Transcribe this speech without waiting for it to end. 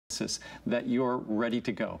that you're ready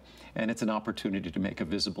to go. And it's an opportunity to make a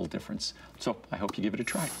visible difference. So I hope you give it a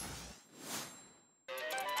try.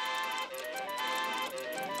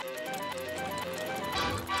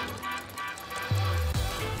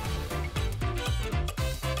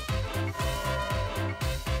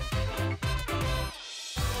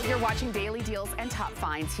 You're watching Daily Deals and Top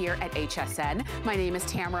Finds here at HSN. My name is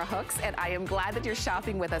Tamara Hooks, and I am glad that you're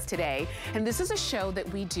shopping with us today. And this is a show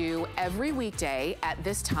that we do every weekday at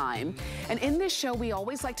this time. And in this show, we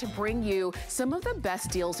always like to bring you some of the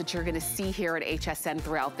best deals that you're gonna see here at HSN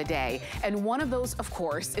throughout the day. And one of those, of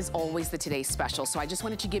course, is always the Today's Special. So I just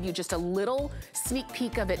wanted to give you just a little sneak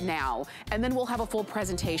peek of it now, and then we'll have a full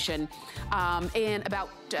presentation in about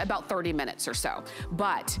 30 minutes or so.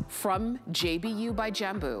 But from JBU by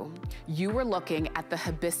Jambu, you were looking at the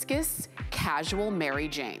Hibiscus Casual Mary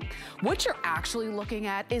Jane. What you're actually looking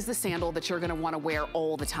at is the sandal that you're gonna wanna wear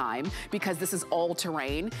all the time, because this is all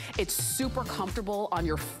terrain. It's super comfortable on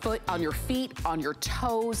your foot, on your feet, on your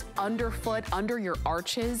toes, underfoot, under your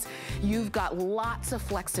arches. You've got lots of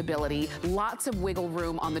flexibility, lots of wiggle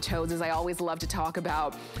room on the toes, as I always love to talk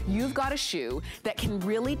about. You've got a shoe that can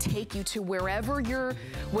really take you to wherever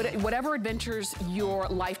whatever adventures your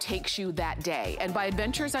life takes you that day. And by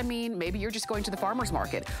adventures, I mean, maybe you're just going to the farmer's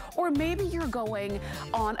market, or maybe you're going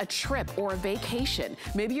on a trip or a vacation.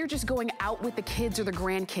 Maybe you're just going out with the kids or the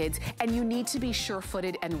grandkids, and you need to be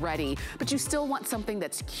sure-footed and ready, but you still want something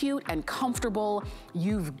that's cute and comfortable.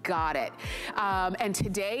 You've got it. And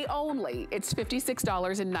today only, it's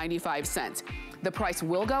 $56.95. The price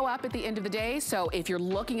will go up at the end of the day, so if you're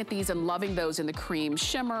looking at these and loving those in the cream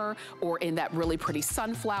shimmer or in that really pretty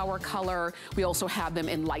sunflower color, we also have them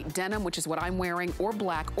in light denim, which is what I'm wearing, or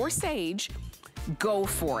black or sage. Go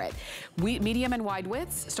for it. Medium and wide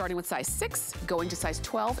widths, starting with size 6, going to size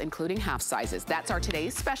 12, including half sizes. That's our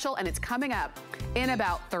today's special, and it's coming up in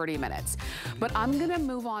about 30 minutes. But I'm gonna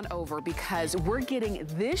move on over because we're getting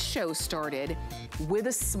this show started with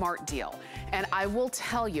a smart deal. And I will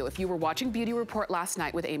tell you, if you were watching Beauty Report last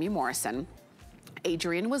night with Amy Morrison,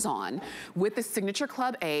 Adrienne was on with the Signature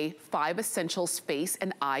Club A 5 Essentials Face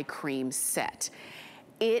and Eye Cream Set.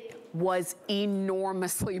 It was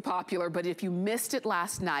enormously popular, but if you missed it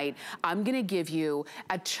last night, I'm gonna give you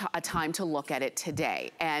a time to look at it today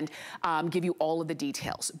and give you all of the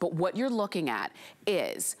details. But what you're looking at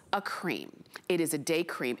is a cream. It is a day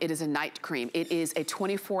cream, it is a night cream, it is a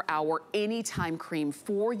 24-hour anytime cream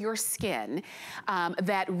for your skin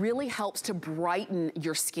that really helps to brighten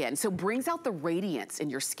your skin. So brings out the radiance in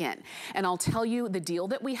your skin. And I'll tell you, the deal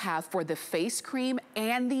that we have for the face cream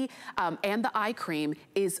and the eye cream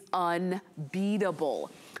is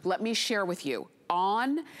unbeatable. Let me share with you.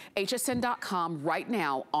 On hsn.com right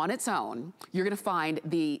now, on its own, you're gonna find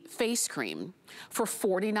the face cream for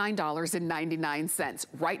 $49.99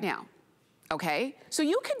 right now, okay? So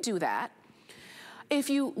you can do that.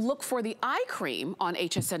 If you look for the eye cream on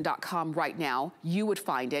hsn.com right now, you would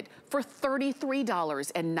find it for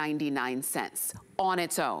 $33.99 on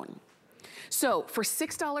its own. So for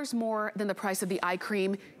 $6 more than the price of the eye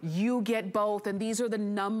cream, you get both, and these are the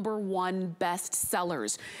 #1 best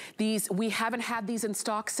sellers. We haven't had these in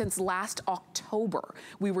stock since last October.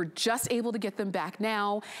 We were just able to get them back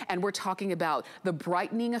now, and we're talking about the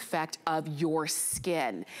brightening effect of your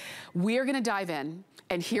skin. We're gonna dive in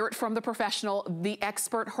and hear it from the professional, the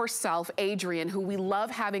expert herself, Adrienne, who we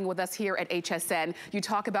love having with us here at HSN. You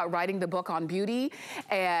talk about writing the book on beauty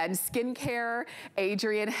and skincare.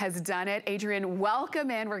 Adrienne has done it. Adrienne,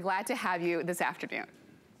 welcome in. We're glad to have you this afternoon.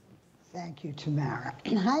 Thank you, Tamara.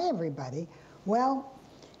 Hi, everybody. Well,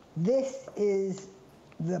 this is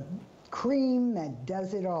the cream that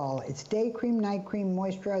does it all. It's day cream, night cream,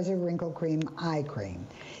 moisturizer, wrinkle cream, eye cream.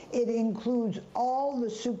 It includes all the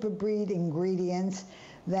super breed ingredients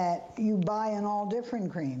that you buy in all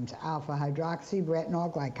different creams: alpha hydroxy,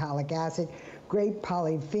 retinol, glycolic acid, great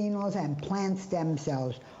polyphenols, and plant stem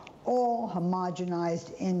cells, all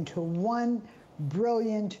homogenized into one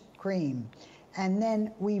brilliant cream. And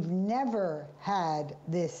then we've never had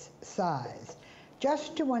this size.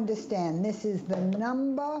 Just to understand, this is the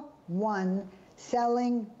 #1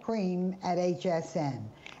 selling cream at HSN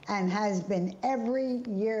and has been every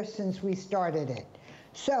year since we started it.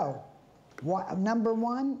 So,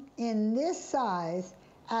 #1, in this size,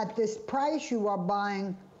 at this price you are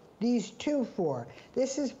buying these two for.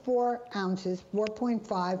 This is 4 ounces,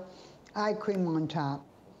 4.5 eye cream on top.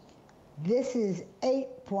 This is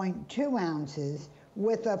 8.2 ounces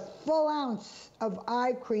with a full ounce of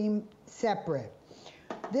eye cream separate.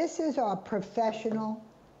 This is our professional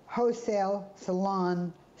wholesale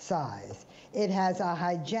salon size. It has a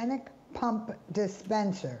hygienic pump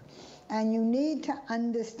dispenser, And you need to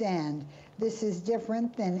understand this is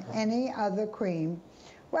different than any other cream.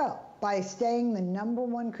 Well, by staying the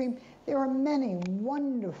 #1 cream, there are many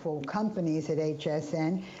wonderful companies at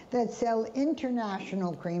HSN that sell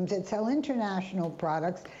international creams, that sell international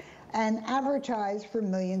products, and advertise for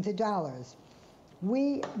millions of dollars.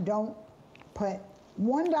 We don't put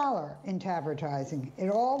 $1 into advertising. It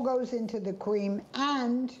all goes into the cream,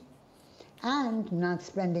 and not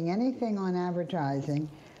spending anything on advertising,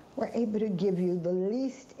 we're able to give you the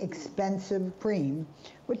least expensive cream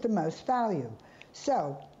with the most value.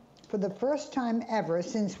 So, for the first time ever,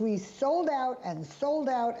 since we sold out and sold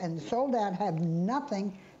out and sold out, have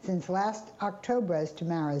nothing since last October, as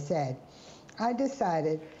Tamara said, I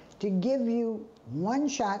decided to give you one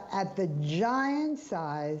shot at the giant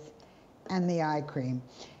size and the eye cream.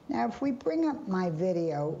 Now, if we bring up my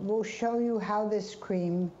video, we'll show you how this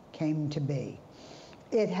cream came to be.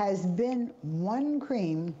 It has been one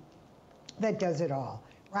cream that does it all,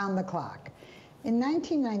 round the clock. In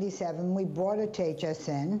 1997, we brought it to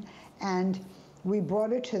HSN, and we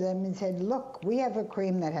brought it to them and said, look, we have a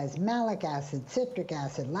cream that has malic acid, citric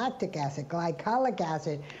acid, lactic acid, glycolic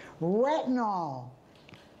acid, retinol,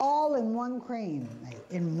 all in one cream.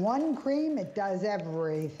 In one cream, it does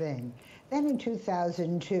everything. Then in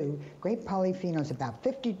 2002, great polyphenols, about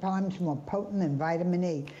 50 times more potent than vitamin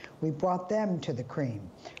E. We brought them to the cream.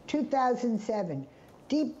 2007,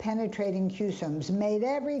 deep penetrating Q-somes made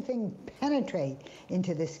everything penetrate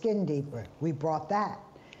into the skin deeper. We brought that.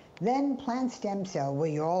 Then plant stem cell, well,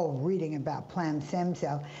 you're all reading about plant stem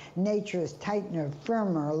cell. Nature's tightener,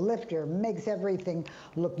 firmer, lifter, makes everything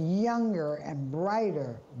look younger and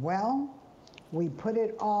brighter. Well, we put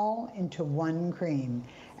it all into one cream.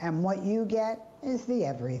 And what you get is the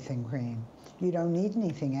everything cream. You don't need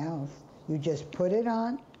anything else. You just put it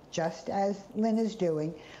on, just as Lynn is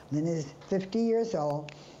doing. Lynn is 50 years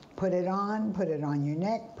old. Put it on your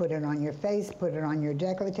neck, put it on your face, put it on your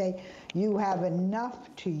décolleté. You have enough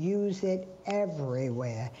to use it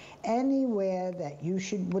everywhere, anywhere that you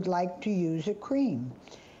would like to use a cream.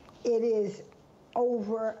 It is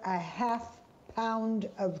over a ½ pound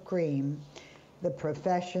of cream, the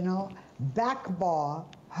professional back bar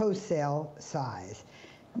wholesale size.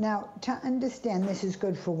 Now, to understand this is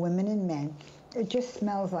good for women and men, it just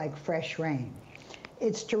smells like fresh rain.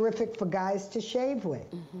 It's terrific for guys to shave with.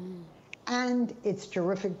 And it's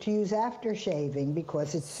terrific to use after shaving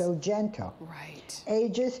because it's so gentle. Right.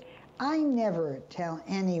 Ages, I never tell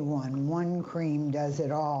anyone one cream does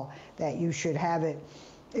it all, that you should have it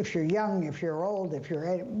if you're young, if you're old, if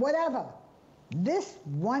you're whatever. This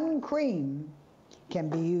one cream can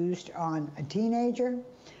be used on a teenager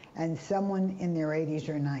and someone in their 80s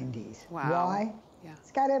or 90s. Wow. Why? Yeah.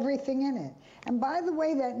 It's got everything in it. And by the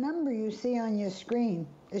way, that number you see on your screen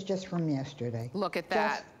is just from yesterday. Look at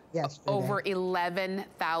that. Yesterday. Over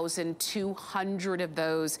 11,200 of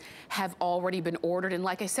those have already been ordered. And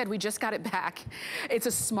like I said, we just got it back. It's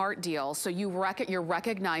a smart deal. So you're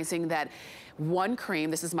recognizing that one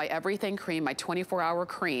cream, this is my everything cream, my 24-hour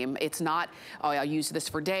cream. It's not, oh, I use this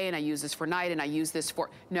for day and I use this for night and I use this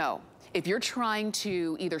for, no. If you're trying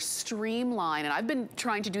to either streamline, and I've been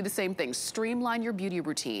trying to do the same thing, streamline your beauty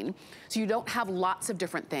routine so you don't have lots of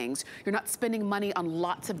different things. You're not spending money on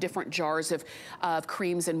lots of different jars of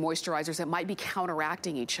creams and moisturizers that might be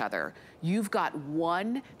counteracting each other. You've got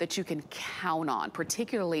one that you can count on,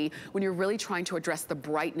 particularly when you're really trying to address the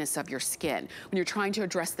brightness of your skin, when you're trying to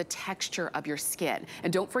address the texture of your skin.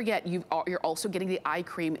 And don't forget, you're also getting the eye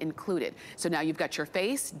cream included. So now you've got your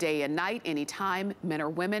face, day and night, anytime, men or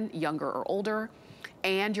women, younger or older,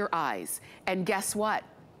 and your eyes. And guess what?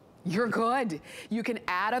 You're good. You can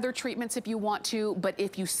add other treatments if you want to, but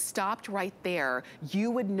if you stopped right there,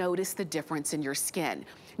 you would notice the difference in your skin.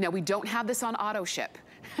 Now, we don't have this on auto ship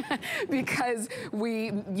because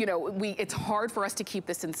it's hard for us to keep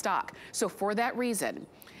this in stock. So for that reason,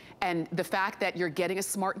 and the fact that you're getting a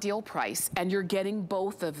smart deal price and you're getting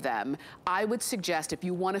both of them, I would suggest if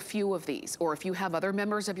you want a few of these, or if you have other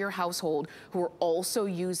members of your household who are also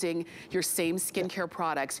using your same skincare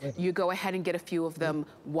products, you go ahead and get a few of them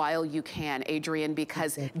while you can, Adrienne,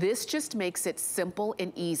 because this just makes it simple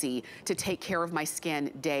and easy to take care of my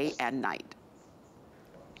skin day and night.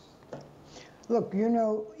 Look, you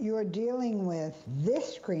know, you're dealing with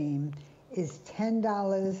this cream is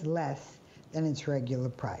 $10 less than its regular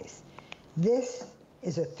price. This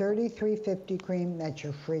is a $33.50 cream that's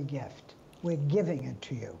your free gift. We're giving it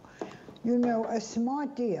to you. You know, a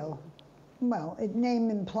smart deal, well, its name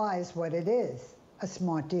implies what it is, a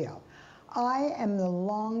smart deal. I am the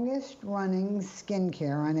longest running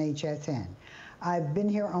skincare on HSN. I've been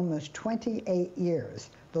here almost 28 years,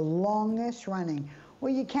 the longest running.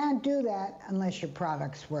 Well, you can't do that unless your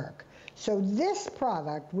products work. So this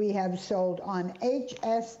product we have sold on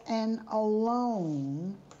HSN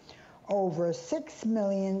alone over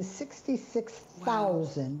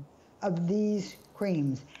 6,066,000 of these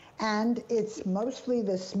creams. And it's mostly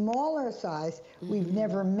the smaller size. We've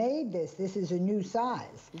never made this. This is a new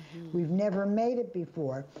size. We've never made it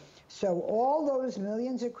before. So all those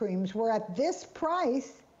millions of creams were at this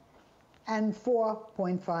price and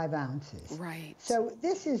 4.5 ounces. Right. So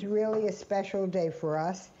this is really a special day for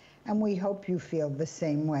us, and we hope you feel the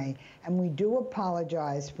same way. And we do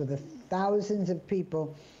apologize for the thousands of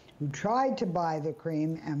people who tried to buy the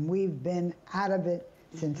cream, and we've been out of it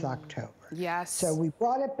since October. Yes. So we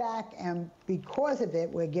brought it back, and because of it,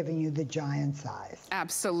 we're giving you the giant size.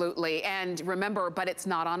 Absolutely. And remember, but it's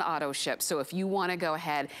not on auto ship. So if you want to go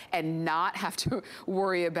ahead and not have to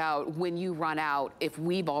worry about when you run out, if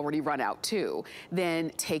we've already run out too,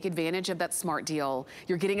 then take advantage of that smart deal.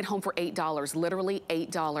 You're getting it home for $8, literally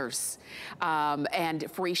 $8,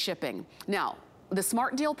 and free shipping. Now, the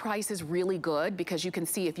smart deal price is really good because you can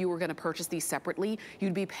see if you were going to purchase these separately,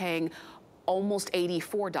 you'd be paying almost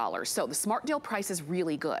 $84. So the smart deal price is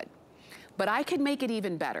really good. But I can make it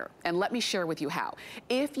even better, and let me share with you how.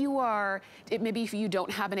 If you are, maybe if you don't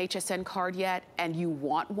have an HSN card yet and you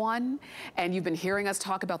want one, and you've been hearing us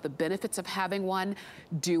talk about the benefits of having one,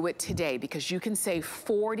 do it today because you can save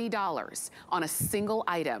 $40 on a single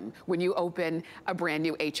item when you open a brand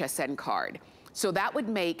new HSN card. So that would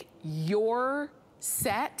make your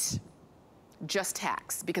set just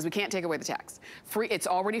tax, because we can't take away the tax. Free, it's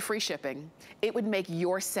already free shipping. It would make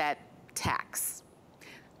your set tax.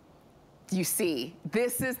 You see,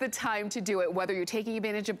 this is the time to do it, whether you're taking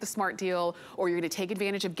advantage of the smart deal or you're gonna take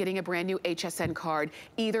advantage of getting a brand new HSN card.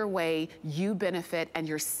 Either way, you benefit and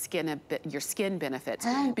your skin benefits.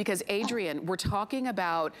 Because Adrienne, we're talking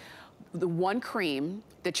about the one cream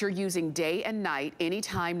that you're using day and night,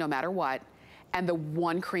 anytime, no matter what, and the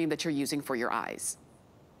one cream that you're using for your eyes.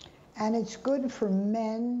 And it's good for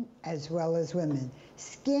men as well as women.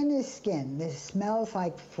 Skin is skin. This smells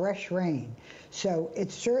like fresh rain. So it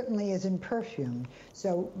certainly isn't perfumed.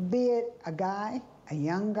 So be it a guy, a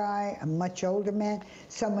young guy, a much older man,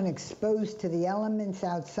 someone exposed to the elements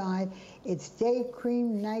outside, it's day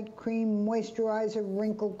cream, night cream, moisturizer,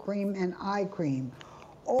 wrinkle cream, and eye cream.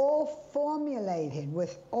 All formulated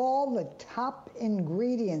with all the top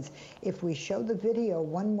ingredients. If we show the video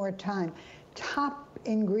one more time, top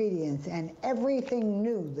ingredients and everything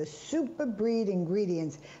new, the super breed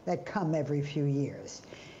ingredients that come every few years.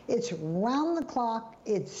 It's round the clock,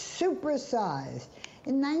 it's supersized.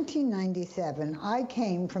 In 1997, I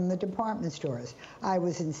came from the department stores. I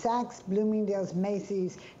was in Saks, Bloomingdale's,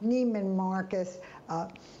 Macy's, Neiman Marcus,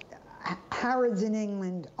 Harrods in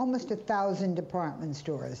England, almost 1,000 department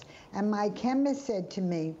stores. And my chemist said to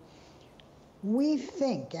me, we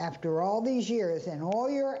think after all these years and all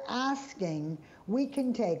you're asking, we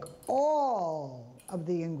can take all of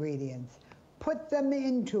the ingredients, put them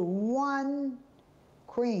into one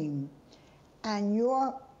cream, and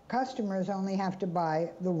your customers only have to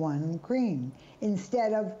buy the one cream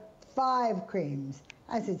instead of 5 creams,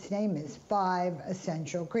 as its name is, 5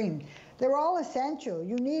 essential creams. They're all essential.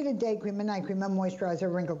 You need a day cream, a night cream, a moisturizer, a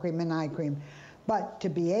wrinkle cream, an eye cream. But to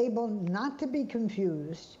be able not to be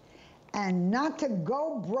confused and not to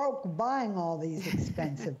go broke buying all these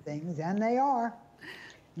expensive things, and they are,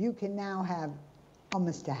 you can now have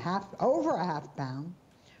almost over a half pound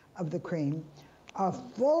of the cream, a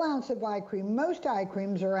full ounce of eye cream. Most eye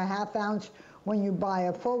creams are a half ounce when you buy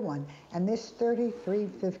a full one. And this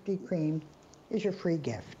 $33.50 cream is your free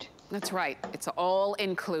gift. That's right. It's all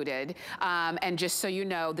included. And just so you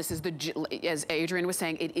know, this is as Adrienne was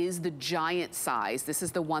saying, it is the giant size. This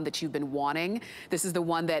is the one that you've been wanting. This is the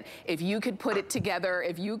one that if you could put it together,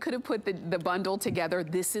 if you could have put the bundle together,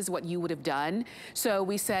 this is what you would have done. So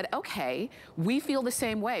we said, okay, we feel the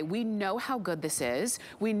same way. We know how good this is.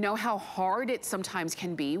 We know how hard it sometimes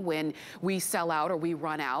can be when we sell out or we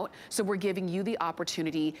run out. So we're giving you the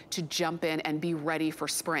opportunity to jump in and be ready for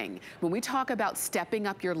spring. When we talk about stepping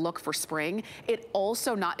up your look for spring,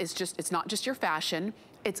 it's not just your fashion,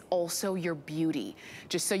 it's also your beauty.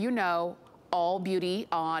 Just so you know, all beauty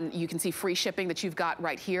on, you can see free shipping that you've got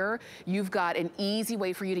right here. You've got an easy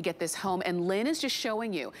way for you to get this home. And Lynn is just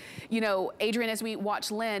showing you. You know, Adrienne, as we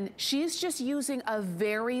watch Lynn, she's just using a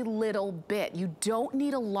very little bit. You don't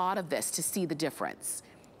need a lot of this to see the difference.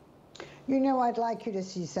 You know, I'd like you to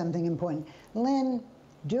see something important. Lynn,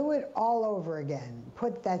 do it all over again.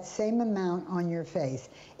 Put that same amount on your face.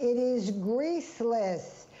 It is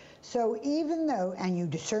greaseless. So even though, and you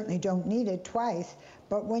certainly don't need it twice,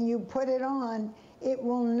 but when you put it on, It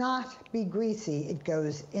will not be greasy. It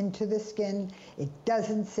goes into the skin, it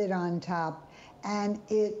doesn't sit on top, and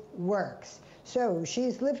it works. So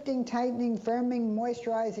she's lifting, tightening, firming,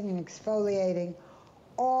 moisturizing, and exfoliating,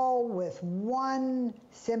 all with one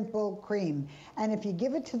simple cream. And if you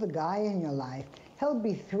give it to the guy in your life, he'll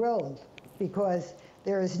be thrilled, because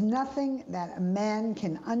there is nothing that a man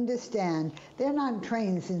can understand. They're not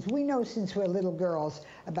trained, since we're little girls,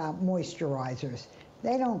 about moisturizers.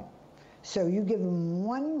 They don't. So you give him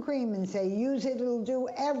one cream and say, use it, it'll do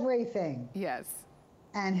everything. Yes.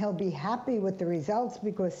 And he'll be happy with the results,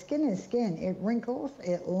 because skin is skin. It wrinkles,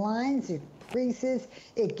 it lines, it creases,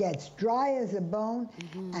 it gets dry as a bone,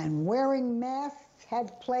 and wearing masks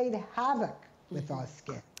have played havoc with our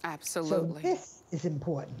skin. Absolutely. So this is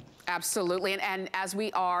important. Absolutely, and as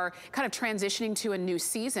we are kind of transitioning to a new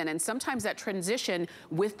season, and sometimes that transition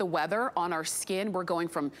with the weather on our skin, we're going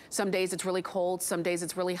from, some days it's really cold, some days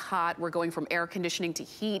it's really hot, we're going from air conditioning to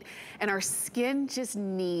heat, and our skin just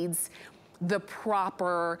needs the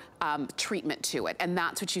proper treatment to it, and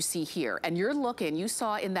that's what you see here. And you're looking, you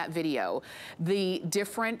saw in that video, the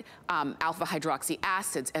different alpha hydroxy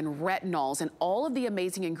acids and retinols and all of the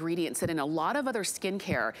amazing ingredients that in a lot of other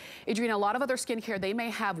skincare, Adrienne, a lot of other skincare, they may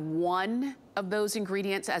have one of those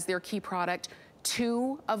ingredients as their key product,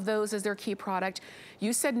 two of those as their key product.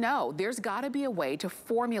 You said no, there's gotta be a way to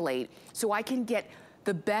formulate so I can get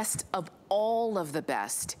the best of all of the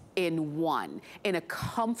best in one, in a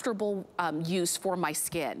comfortable use for my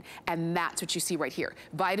skin. And that's what you see right here.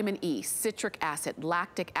 Vitamin E, citric acid,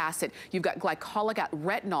 lactic acid, you've got glycolic acid,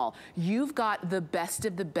 retinol. You've got the best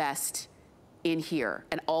of the best in here.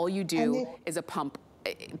 And all you do is a pump,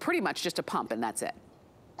 pretty much just a pump, and that's it.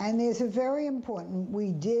 And there's a very important,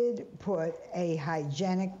 we did put a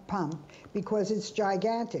hygienic pump because it's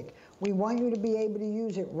gigantic. We want you to be able to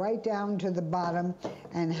use it right down to the bottom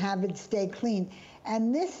and have it stay clean.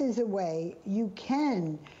 And this is a way you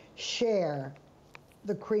can share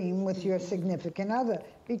the cream with your significant other,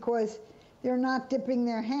 because they're not dipping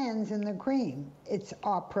their hands in the cream. It's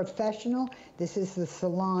our professional. This is the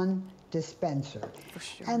salon dispenser. For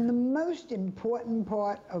sure. And the most important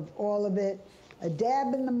part of all of it, a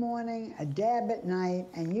dab in the morning, a dab at night,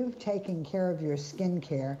 and you've taken care of your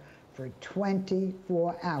skincare for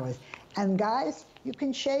 24 hours. And guys, you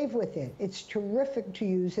can shave with it. It's terrific to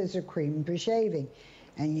use as a cream for shaving.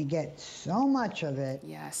 And you get so much of it.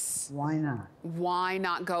 Yes. Why not? Why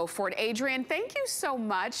not go for it? Adrienne, thank you so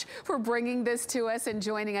much for bringing this to us and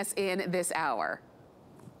joining us in this hour.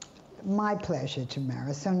 My pleasure,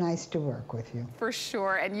 Tamara. So nice to work with you. For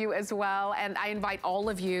sure, and you as well. And I invite all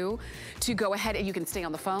of you to go ahead, and you can stay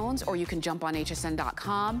on the phones or you can jump on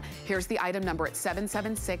hsn.com. Here's the item number at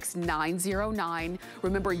 776-909.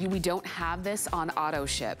 Remember, we don't have this on auto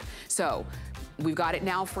ship. So we've got it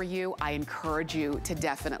now for you. I encourage you to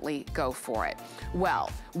definitely go for it. Well,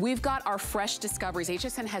 we've got our fresh discoveries.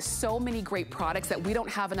 HSN has so many great products that we don't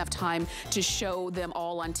have enough time to show them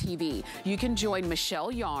all on TV. You can join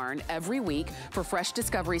Michelle Yarn every week for fresh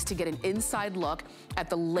discoveries to get an inside look at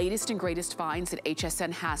the latest and greatest finds that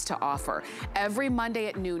HSN has to offer. Every Monday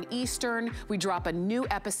at noon Eastern, we drop a new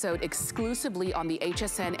episode exclusively on the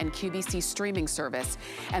HSN and QVC streaming service.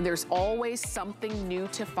 And there's always something new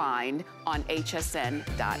to find on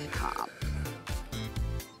hsn.com.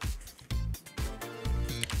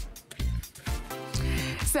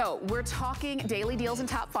 So we're talking daily deals and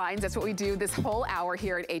top finds. That's what we do this whole hour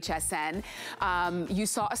here at HSN. You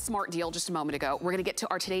saw a smart deal just a moment ago. We're gonna get to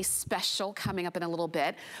our today's special coming up in a little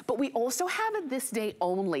bit, but we also have a this day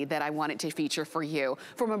only that I wanted to feature for you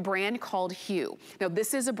from a brand called Hue. Now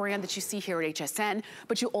this is a brand that you see here at HSN,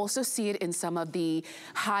 but you also see it in some of the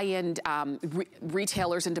high-end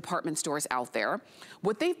retailers and department stores out there.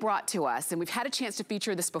 What they've brought to us, and we've had a chance to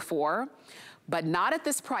feature this before, but not at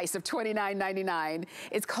this price of $29.99.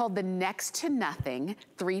 It's called the Next to Nothing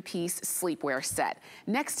 3-piece sleepwear set.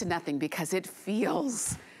 Next to nothing because it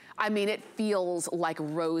feels, I mean, it feels like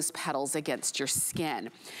rose petals against your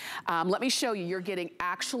skin. Let me show you, you're getting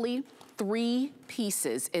actually 3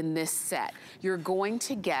 pieces in this set. You're going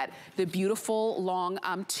to get the beautiful long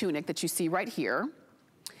tunic that you see right here.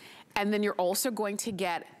 And then you're also going to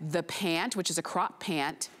get the pant, which is a crop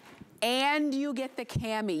pant, and you get the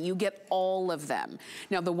cami, you get all of them.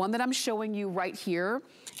 Now the one that I'm showing you right here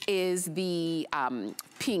is the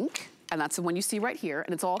pink, and that's the one you see right here,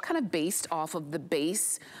 and it's all kind of based off of the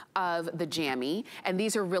base of the jammy. And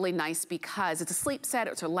these are really nice because it's a sleep set,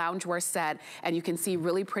 it's a loungewear set, and you can see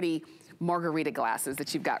really pretty margarita glasses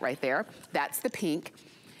that you've got right there. That's the pink.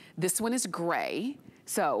 This one is gray.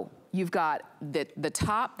 So You've got the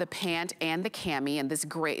top, the pant, and the cami, and this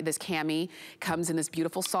cami comes in this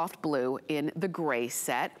beautiful soft blue in the gray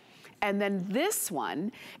set. And then this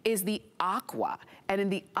one is the aqua. And in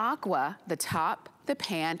the aqua, the top, the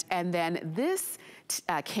pant, and then this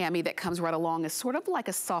cami that comes right along is sort of like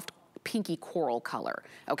a soft pinky coral color.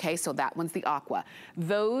 Okay, so that one's the aqua.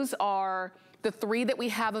 Those are the 3 that we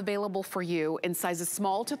have available for you in sizes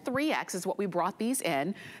small to 3X is what we brought these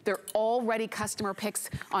in. They're already customer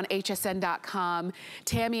picks on hsn.com.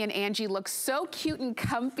 Tammy and Angie look so cute and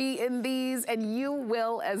comfy in these, and you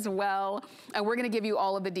will as well. And we're gonna give you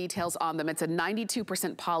all of the details on them. It's a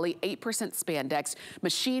 92% poly, 8% spandex,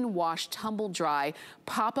 machine wash, tumble dry,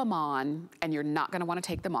 pop them on, and you're not gonna wanna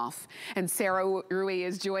take them off. And Sarah Rui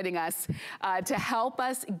is joining us to help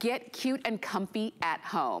us get cute and comfy at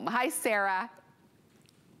home. Hi, Sarah.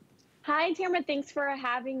 Hi, Tamara. Thanks for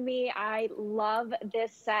having me. I love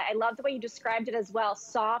this set. I love the way you described it as well.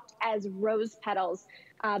 Soft as rose petals.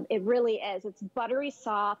 It really is. It's buttery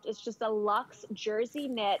soft. It's just a luxe jersey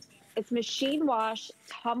knit. It's machine wash,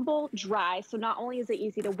 tumble dry. So not only is it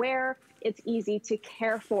easy to wear, it's easy to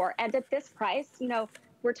care for. And at this price, you know,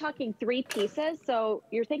 we're talking 3 pieces. So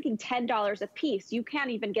you're thinking $10 a piece. You can't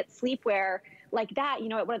even get sleepwear like that, you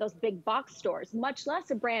know, at one of those big box stores, much less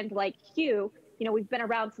a brand like Hue. You know, we've been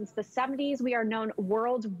around since the 70s. We are known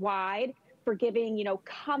worldwide for giving, you know,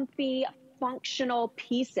 comfy, functional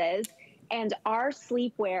pieces. And our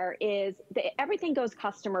sleepwear is, everything goes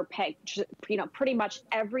customer picked. You know, pretty much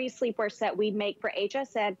every sleepwear set we make for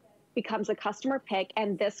HSN becomes a customer pick.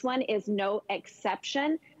 And this one is no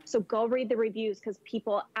exception. So go read the reviews because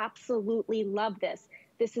people absolutely love this.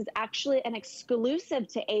 This is actually an exclusive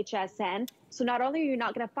to HSN. So not only are you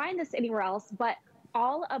not going to find this anywhere else, but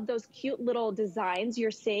all of those cute little designs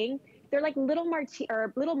you're seeing, they're like little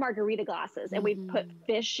margarita glasses, and we've put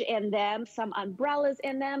fish in them, some umbrellas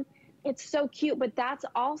in them. It's so cute, but that's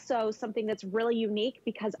also something that's really unique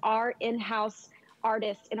because our in-house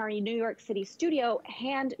artists in our New York City studio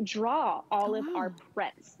hand draw all of our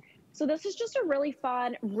prints. So this is just a really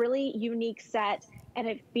fun, really unique set, and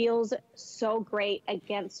it feels so great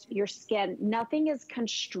against your skin. Nothing is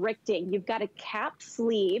constricting. You've got a cap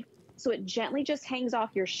sleeve, so it gently just hangs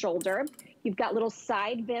off your shoulder. You've got little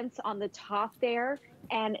side vents on the top there,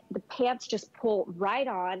 and the pants just pull right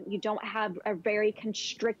on. You don't have a very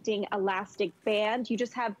constricting elastic band. You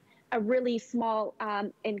just have a really small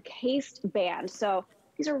encased band. So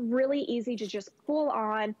these are really easy to just pull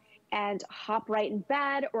on and hop right in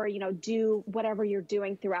bed, or, you know, do whatever you're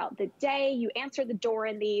doing throughout the day. You answer the door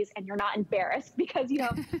in these and you're not embarrassed because, you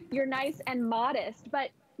know, you're nice and modest.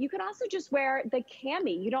 But you can also just wear the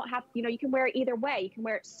cami. You don't have, you know, you can wear it either way. You can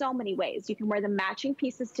wear it so many ways. You can wear the matching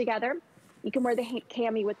pieces together. You can wear the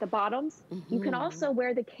cami with the bottoms. You can also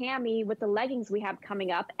wear the cami with the leggings we have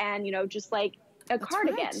coming up, and, you know, just like a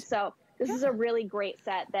cardigan. Right. So this is a really great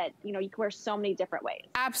set that, you know, you can wear so many different ways.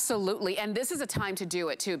 Absolutely, and this is a time to do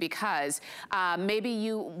it too, because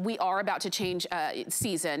maybe we are about to change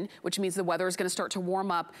season, which means the weather is gonna start to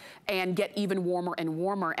warm up and get even warmer and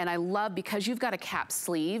warmer. And I love, because you've got a cap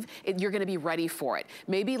sleeve, you're gonna be ready for it.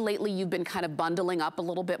 Maybe lately you've been kind of bundling up a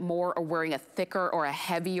little bit more, or wearing a thicker or a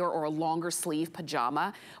heavier or a longer sleeve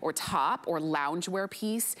pajama or top or loungewear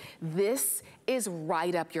piece. This is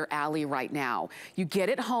right up your alley right now. You get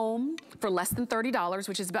it home for less than $30,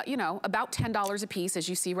 which is about, you know, about $10 a piece, as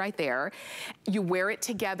you see right there. You wear it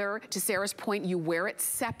together. To Sarah's point, you wear it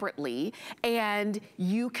separately, and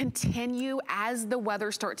you continue as the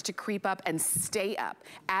weather starts to creep up and stay up.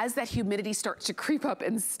 As that humidity starts to creep up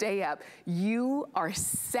and stay up, you are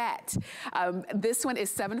set. This one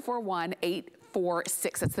is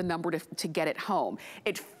 741-846. That's the number to get it home.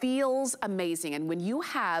 It feels amazing. And when you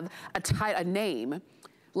have a name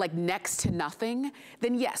like Next to Nothing,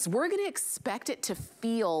 then yes, we're gonna expect it to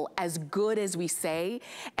feel as good as we say.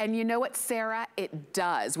 And you know what, Sarah? It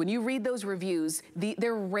does. When you read those reviews,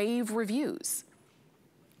 they're rave reviews.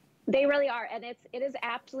 They really are, and it is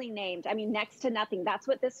aptly named. I mean, Next to Nothing, that's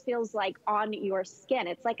what this feels like on your skin.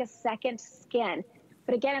 It's like a second skin.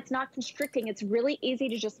 But again, it's not constricting. It's really easy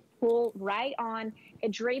to just pull right on.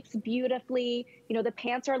 It drapes beautifully. You know, the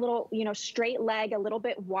pants are a little, you know, straight leg, a little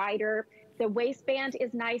bit wider. The waistband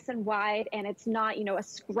is nice and wide, and it's not, you know, a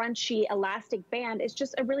scrunchy elastic band. It's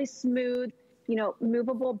just a really smooth, you know,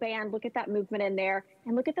 movable band. Look at that movement in there,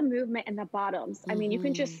 and look at the movement in the bottoms. I mean, you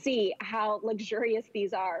can just see how luxurious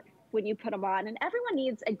these are when you put them on. And everyone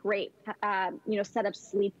needs a great, you know, set of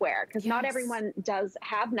sleepwear, because not everyone does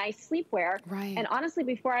have nice sleepwear. Right. And honestly,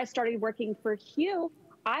 before I started working for Hue,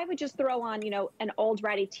 I would just throw on, you know, an old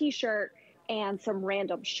ratty t-shirt and some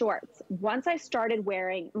random shorts. Once I started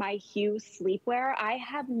wearing my Hue sleepwear, I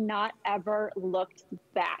have not ever looked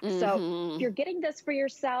back. So if you're getting this for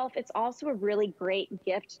yourself, it's also a really great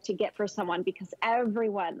gift to get for someone, because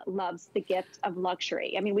everyone loves the gift of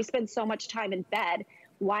luxury. I mean, we spend so much time in bed.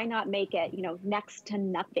 Why not make it, you know, next to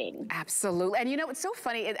nothing? Absolutely. And you know, it's so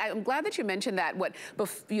funny. I'm glad that you mentioned that.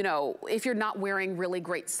 You know, if you're not wearing really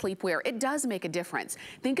great sleepwear, it does make a difference.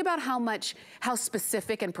 Think about how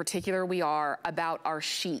specific and particular we are about our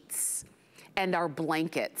sheets and our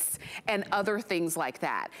blankets and other things like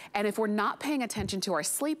that. And if we're not paying attention to our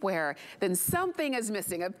sleepwear, then something is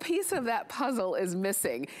missing. A piece of that puzzle is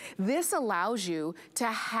missing. This allows you to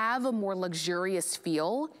have a more luxurious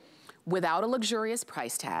feel without a luxurious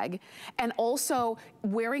price tag, and also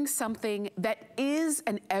wearing something that is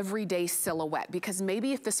an everyday silhouette. Because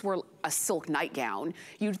maybe if this were a silk nightgown,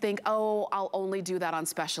 you'd think, oh, I'll only do that on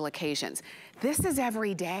special occasions. This is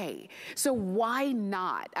every day. So why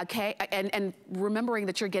not, okay? And remembering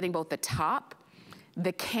that you're getting both the top,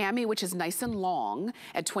 the cami, which is nice and long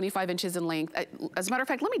at 25 inches in length. As a matter of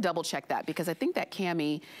fact, let me double check that, because I think that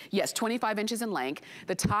cami, yes, 25 inches in length.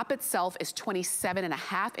 The top itself is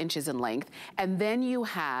 27.5 inches in length. And then you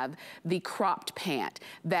have the cropped pant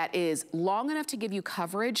that is long enough to give you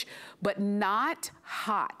coverage, but not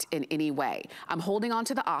hot in any way. I'm holding on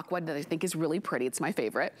to the aqua that I think is really pretty. It's my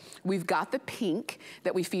favorite. We've got the pink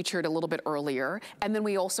that we featured a little bit earlier. And then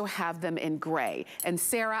we also have them in gray. And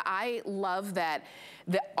Sarah, I love that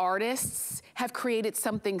the artists have created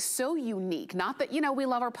something so unique. Not that, you know, we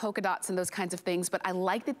love our polka dots and those kinds of things, but I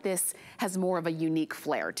like that this has more of a unique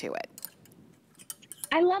flair to it.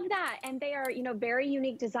 I love that. And they are, you know, very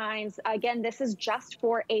unique designs. Again, this is just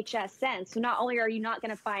for HSN. So not only are you not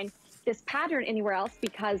going to find this pattern anywhere else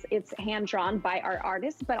because it's hand drawn by our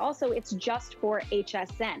artists, but also it's just for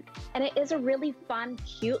HSN. And it is a really fun,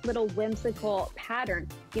 cute little whimsical pattern.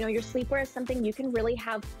 You know, your sleepwear is something you can really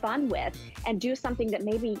have fun with and do something that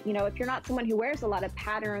maybe, you know, if you're not someone who wears a lot of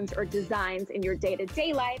patterns or designs in your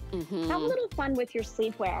day-to-day life, have a little fun with your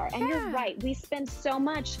sleepwear. And you're right, we spend so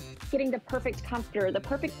much getting the perfect comforter, the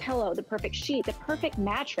perfect pillow, the perfect sheet, the perfect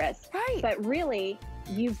mattress. But really,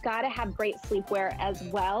 you've got to have great sleepwear as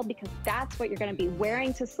well, because that's what you're going to be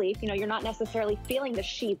wearing to sleep. You know, you're not necessarily feeling the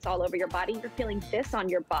sheets all over your body. You're feeling this on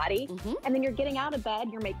your body. And then you're getting out of bed,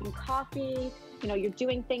 you're making coffee, you know, you're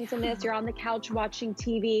doing things in this, you're on the couch watching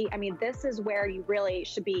TV. I mean, this is where you really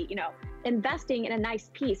should be, you know, investing in a nice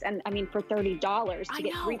piece. And I mean, for $30 to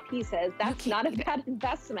get 3 pieces, that's not a bad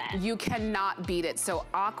investment. You cannot beat it. So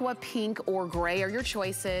aqua, pink, or gray are your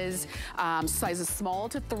choices. Sizes small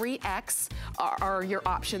to 3X are your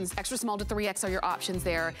options. Extra small to 3X are your options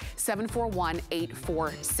there.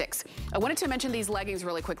 741-846. I wanted to mention these leggings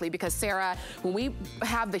really quickly because, Sarah, when we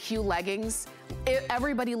have the Hue leggings,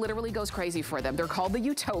 everybody literally goes crazy for them. They're called the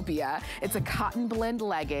Utopia. It's a cotton blend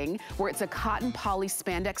legging where it's a cotton poly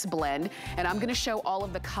spandex blend. And I'm gonna show all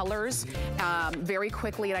of the colors very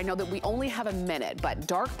quickly. And I know that we only have a minute, but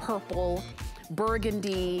dark purple,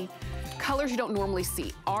 burgundy, colors you don't normally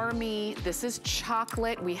see. Army, this is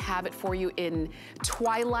chocolate. We have it for you in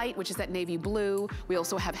twilight, which is that navy blue. We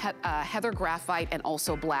also have heather graphite and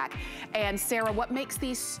also black. And Sarah, what makes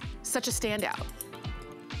these such a standout?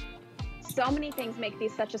 So many things make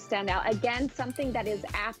these such a standout. Again, something that is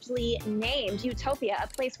aptly named Utopia, a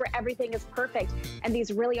place where everything is perfect. And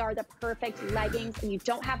these really are the perfect leggings. And you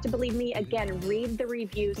don't have to believe me. Again, read the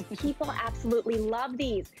reviews. People absolutely love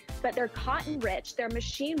these, but they're cotton rich. They're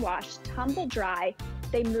machine washed, tumble dry.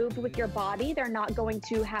 They move with your body. They're not going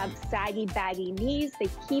to have saggy, baggy knees. They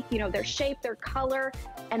keep, you know, their shape, their color,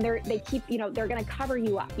 and they keep, you know, they're going to cover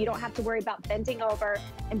you up. You don't have to worry about bending over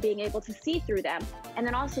and being able to see through them. And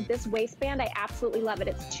then also this waistband, I absolutely love it.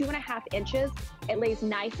 It's 2.5 inches. It lays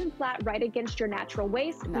nice and flat right against your natural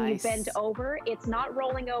waist. When you bend over, it's not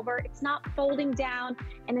rolling over. It's not folding down.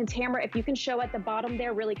 And then Tamara, if you can show at the bottom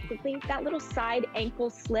there really quickly, that little side ankle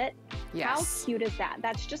slit. How cute is that?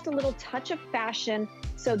 That's just a little touch of fashion.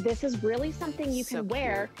 So this is really something you can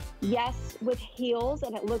wear, yes, with heels,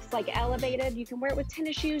 and it looks like elevated. You can wear it with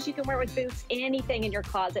tennis shoes. You can wear it with boots, anything in your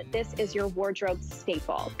closet. This is your wardrobe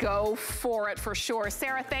staple. Go for it for sure.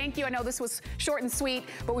 Sarah, thank you. I know this was short and sweet,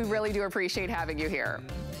 but we really do appreciate having you here.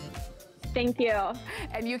 Thank you.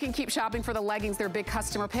 And you can keep shopping for the leggings. They're big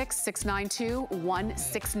customer picks.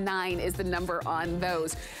 692-169 is the number on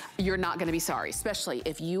those. You're not going to be sorry, especially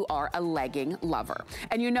if you are a legging lover.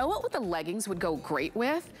 And you know what the leggings would go great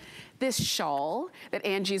with? this shawl that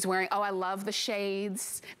Angie's wearing. Oh, I love the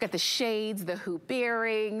shades. Got the shades, the hoop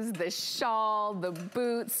earrings, the shawl, the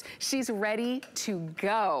boots. She's ready to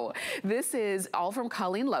go. This is all from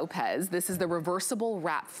Colleen Lopez. This is the reversible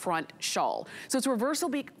wrap front shawl. So it's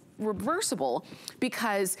reversible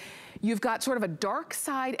because you've got sort of a dark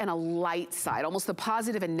side and a light side, almost the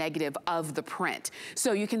positive and negative of the print.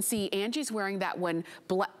 So you can see Angie's wearing that one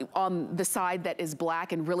on the side that is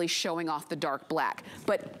black and really showing off the dark black.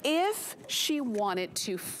 But if she wanted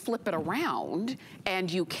to flip it around,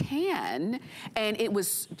 and you can, and it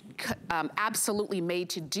was absolutely made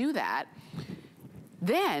to do that,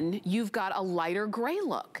 then you've got a lighter gray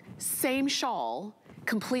look. Same shawl,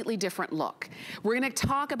 completely different look. We're gonna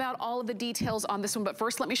talk about all of the details on this one, but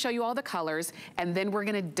first let me show you all the colors, and then we're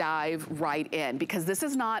gonna dive right in, because this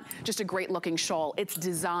is not just a great looking shawl, it's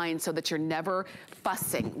designed so that you're never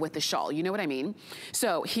fussing with the shawl, you know what I mean?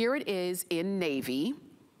 So here it is in navy.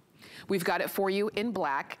 We've got it for you in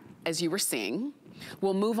black, as you were seeing.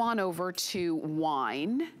 We'll move on over to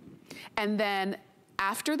wine, and then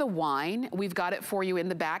after the wine, we've got it for you in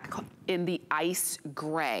the back in the ice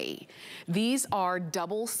gray. These are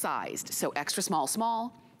double sized, so extra small,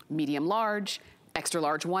 small, medium large, extra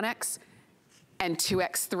large 1X, and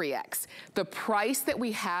 2X, 3X. The price that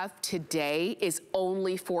we have today is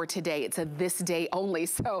only for today. It's a this day only,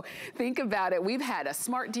 so think about it. We've had a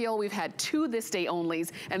smart deal, we've had 2 this day onlys,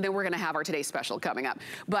 and then we're gonna have our today special coming up.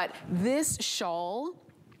 But this shawl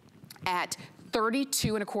at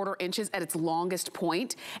 32¼ inches at its longest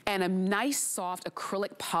point, and a nice soft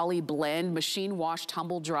acrylic poly blend, machine wash,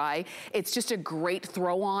 tumble dry. It's just a great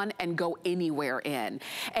throw on and go anywhere in.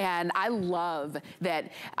 And I love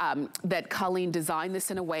that, that Colleen designed this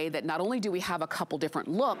in a way that not only do we have a couple different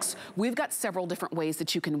looks, we've got several different ways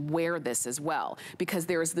that you can wear this as well, because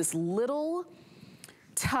there's this little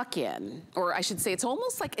tuck in, or I should say it's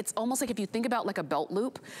almost like if you think about like a belt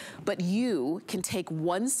loop, but you can take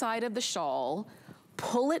one side of the shawl,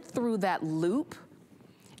 pull it through that loop,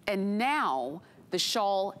 and now the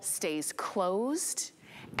shawl stays closed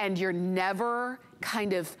and you're never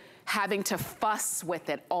kind of having to fuss with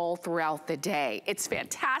it all throughout the day. It's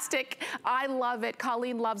fantastic. I love it.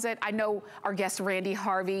 Colleen loves it. I know our guest Randy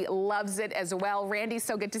Harvey loves it as well. Randy,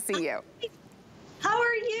 so good to see you. How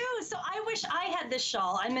are you? So I wish I had this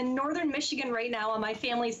shawl. I'm in northern Michigan right now on my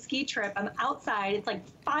family's ski trip. I'm outside. It's like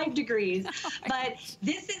 5 degrees. But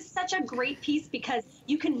this is such a great piece because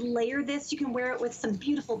you can layer this. You can wear it with some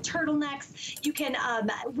beautiful turtlenecks. You can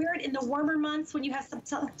wear it in the warmer months when you have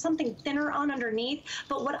something thinner on underneath.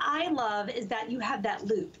 But what I love is that you have that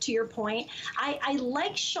loop, to your point. I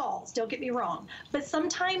like shawls, don't get me wrong. But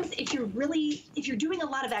sometimes if you're doing a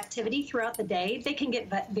lot of activity throughout the day, they can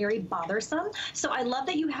get very bothersome. So I love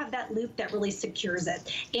that you have that loop that really secures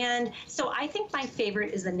it. And so I think my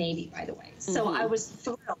favorite is the navy, by the way. So I was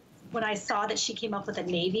thrilled when I saw that she came up with a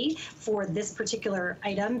navy for this particular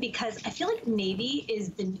item, because I feel like navy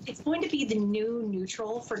it's going to be the new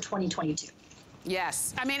neutral for 2022.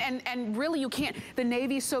 Yes, I mean, and really you can't, the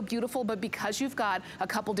navy is so beautiful, but because you've got a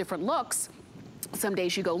couple different looks, some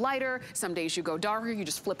days you go lighter, some days you go darker, you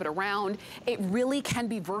just flip it around. It really can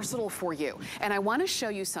be versatile for you. And I wanna show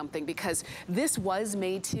you something, because this was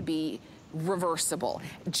made to be reversible.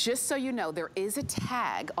 Just so you know, there is a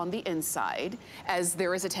tag on the inside, as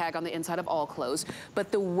there is a tag on the inside of all clothes,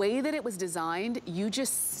 but the way that it was designed, you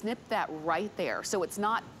just snip that right there. So it's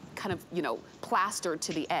not kind of, you know, plastered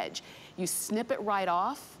to the edge. You snip it right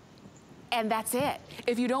off, and that's it.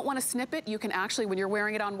 If you don't want to snip it, you can actually, when you're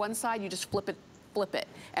wearing it on one side, you just flip it.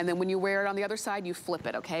 And then when you wear it on the other side, you flip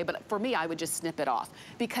it, okay? But for me, I would just snip it off,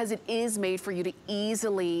 because it is made for you to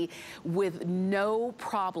easily, with no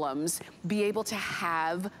problems, be able to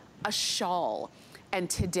have a shawl. And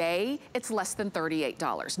today, it's less than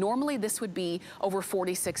 $38. Normally, this would be over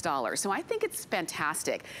 $46. So I think it's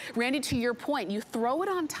fantastic. Randy, to your point, you throw it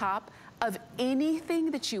on top of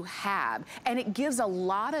anything that you have, and it gives a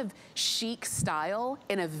lot of chic style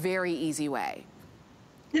in a very easy way.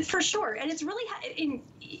 For sure, and it's really,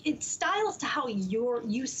 it styles to how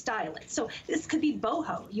you style it. So this could be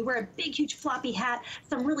boho. You wear a big, huge floppy hat,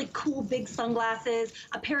 some really cool big sunglasses,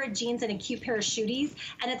 a pair of jeans, and a cute pair of shooties,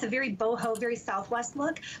 and it's a very boho, very Southwest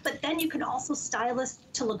look. But then you can also style this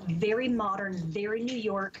to look very modern, very New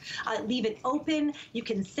York. Leave it open. You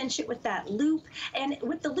can cinch it with that loop, and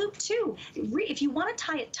with the loop too. If you want to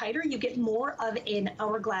tie it tighter, you get more of an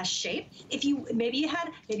hourglass shape. If you maybe you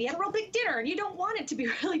had a real big dinner and you don't want it to be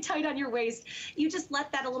really tight on your waist, you just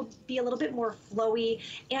let that be a little bit more flowy,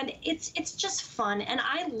 and it's just fun. And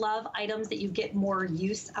I love items that you get more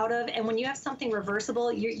use out of. And when you have something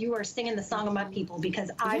reversible, you are singing the song of my people,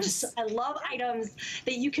 because I love items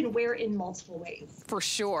that you can wear in multiple ways. For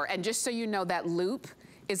sure. And just so you know, that loop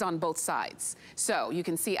is on both sides. So you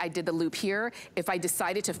can see I did the loop here. If I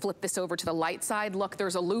decided to flip this over to the light side, look,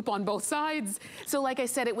 there's a loop on both sides. So like I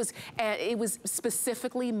said, it was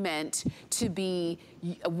specifically meant to be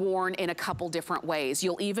worn in a couple different ways.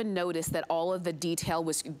 You'll even notice that all of the detail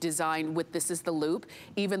was designed with this is the loop.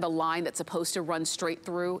 Even the line that's supposed to run straight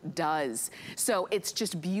through does. So it's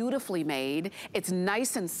just beautifully made. It's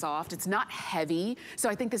nice and soft. It's not heavy. So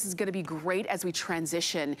I think this is gonna be great as we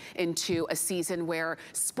transition into a season where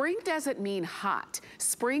spring doesn't mean hot.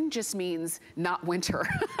 Spring just means not winter.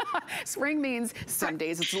 Spring means some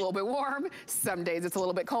days it's a little bit warm, some days it's a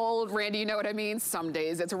little bit cold. Randy, you know what I mean? Some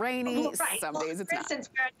days it's rainy, some days it's not. Since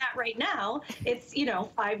we're at that right now, it's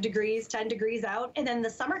 5 degrees, 10 degrees out, and then the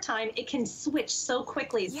summertime it can switch so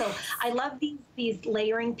quickly. Yes. So I love these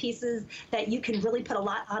layering pieces that you can really put a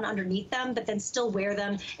lot on underneath them, but then still wear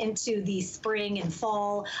them into the spring and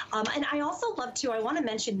fall. And I also love too, I want to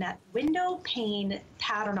mention that window pane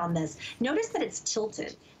pattern on this. Notice that it's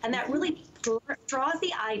tilted, and that really draws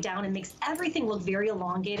the eye down and makes everything look very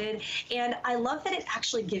elongated. And I love that it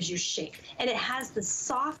actually gives you shape, and it has the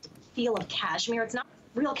soft feel of cashmere. It's not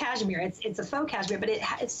real cashmere, it's a faux cashmere, but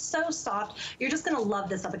it's so soft. You're just gonna love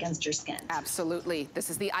this up against your skin. Absolutely. This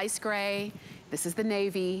is the ice gray. This is the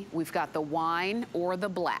navy. We've got the wine or the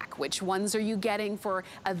black. Which ones are you getting for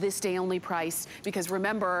a this day only price? Because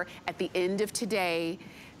remember, at the end of today,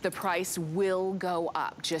 the price will go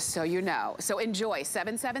up, just so you know. So enjoy.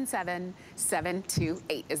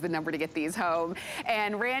 777-728 is the number to get these home.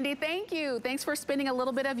 And Randy, thank you. Thanks for spending a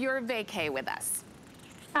little bit of your vacay with us.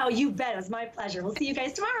 Oh, you bet. It was my pleasure. We'll see you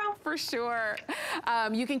guys tomorrow. For sure.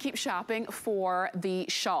 You can keep shopping for the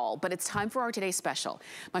shawl, but it's time for our today's special.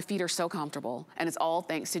 My feet are so comfortable, and it's all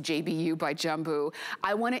thanks to JBU by Jumbo.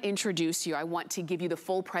 I want to introduce you. I want to give you the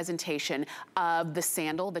full presentation of the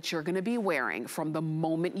sandal that you're going to be wearing from the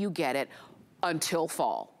moment you get it until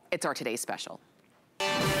fall. It's our today's special.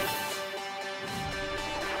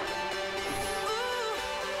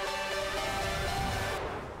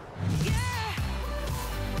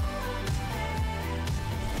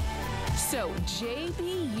 So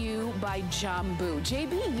JBU by Jumbo.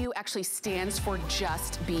 JBU actually stands for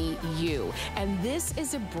Just Be You. And this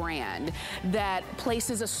is a brand that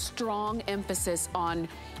places a strong emphasis on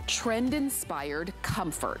trend-inspired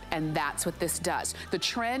comfort. And that's what this does. The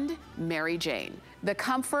trend, Mary Jane. The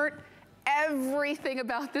comfort, everything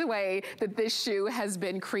about the way that this shoe has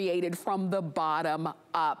been created from the bottom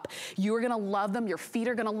up. You're gonna love them, your feet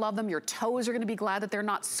are gonna love them, your toes are gonna be glad that they're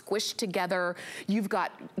not squished together. You've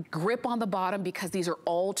got grip on the bottom because these are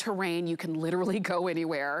all terrain. You can literally go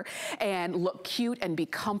anywhere and look cute and be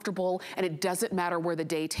comfortable, and it doesn't matter where the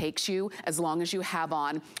day takes you as long as you have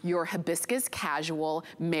on your hibiscus casual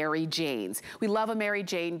Mary Janes. We love a Mary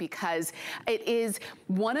Jane because it is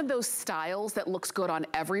one of those styles that looks good on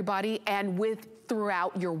everybody and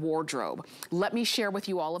throughout your wardrobe. Let me share with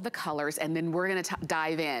you all of the colors, and then we're gonna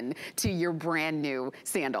dive in to your brand new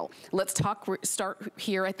sandal. Let's start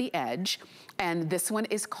here at the edge. And this one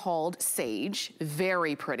is called Sage.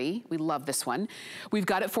 Very pretty. We love this one. We've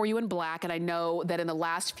got it for you in black, and I know that in the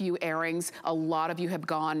last few airings, a lot of you have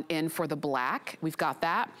gone in for the black. We've got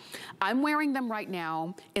that. I'm wearing them right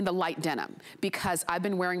now in the light denim because I've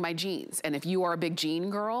been wearing my jeans. And if you are a big jean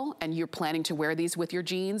girl and you're planning to wear these with your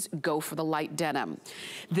jeans, go for the light denim.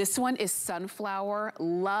 This one is Sunflower.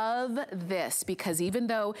 Love this because even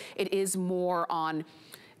though it is more on,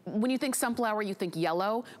 when you think sunflower, you think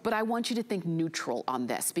yellow, but I want you to think neutral on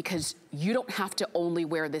this because you don't have to only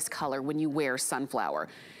wear this color when you wear sunflower.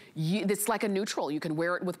 It's like a neutral. You can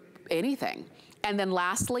wear it with anything. And then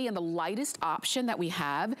lastly, and the lightest option that we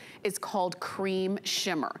have is called Cream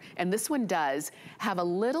Shimmer. And this one does have a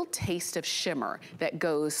little taste of shimmer that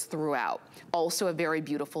goes throughout. Also a very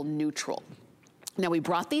beautiful neutral. Now we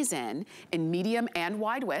brought these in medium and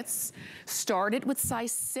wide widths, started with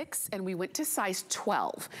size 6 and we went to size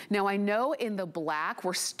 12. Now I know in the black,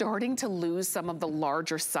 we're starting to lose some of the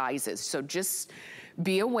larger sizes. So just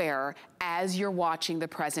be aware as you're watching the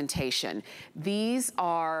presentation. These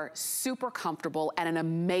are super comfortable and an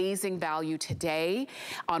amazing value today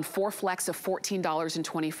on 4 flex of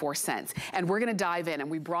 $14.24. And we're gonna dive in,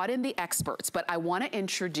 and we brought in the experts, but I wanna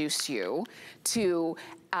introduce you to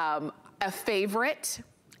a favorite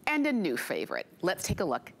and a new favorite. Let's take a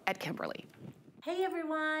look at Kimberly. Hey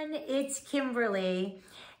everyone, it's Kimberly.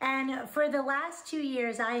 And for the last 2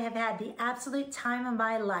 years, I have had the absolute time of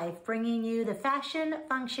my life bringing you the fashion,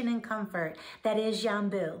 function, and comfort that is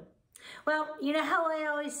Jambu. Well, you know how I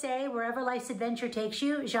always say, wherever life's adventure takes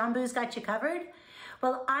you, Jambu's got you covered?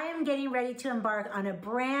 Well, I am getting ready to embark on a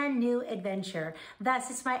brand new adventure. Thus,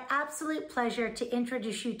 it's my absolute pleasure to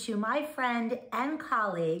introduce you to my friend and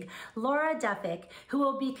colleague, Laura Duffick, who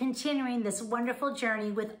will be continuing this wonderful journey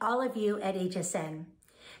with all of you at HSN.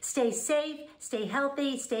 Stay safe, stay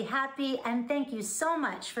healthy, stay happy, and thank you so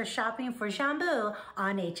much for shopping for Jambu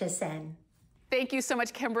on HSN. Thank you so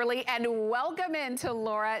much, Kimberly, and welcome into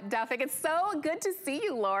Laura Duffick. It's so good to see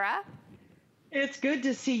you, Laura. It's good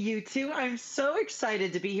to see you too. I'm so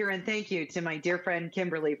excited to be here, and thank you to my dear friend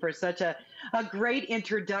Kimberly for such a great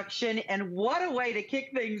introduction. And what a way to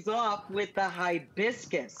kick things off with the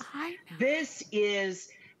hibiscus. This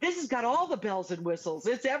has got all the bells and whistles.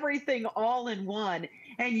 It's everything all in one.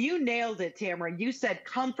 And you nailed it, Tamara. You said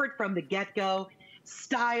comfort from the get-go,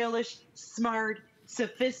 stylish, smart,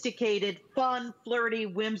 sophisticated, fun, flirty,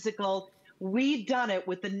 whimsical. We've done it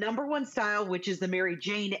with the #1 style, which is the Mary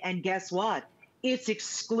Jane. And guess what? It's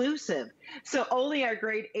exclusive. So only our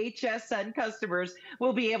great HSN customers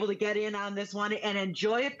will be able to get in on this one and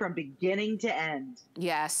enjoy it from beginning to end.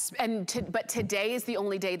 Yes, but today is the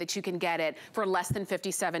only day that you can get it for less than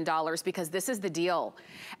 $57 because this is the deal.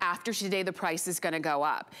 After today, the price is gonna go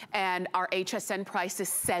up. And our HSN price is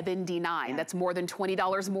 $79. Yeah. That's more than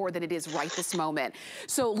 $20 more than it is right this moment.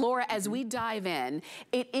 So Laura, as we dive in,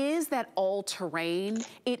 it is that all-terrain.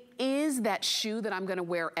 It is that shoe that I'm gonna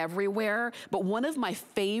wear everywhere. But one of my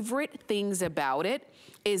favorite things about it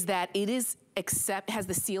is that it has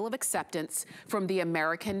the seal of acceptance from the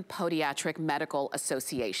American Podiatric Medical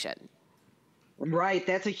Association. Right,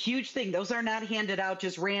 that's a huge thing. Those are not handed out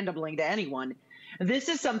just randomly to anyone. This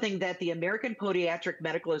is something that the American Podiatric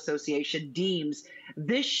Medical Association deems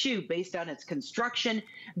this shoe, based on its construction,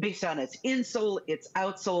 based on its insole, its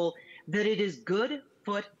outsole, that it is good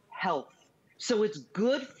foot health. So it's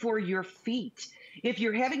good for your feet. If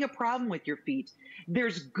you're having a problem with your feet,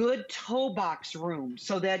 there's good toe box room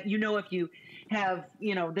so that, if you have,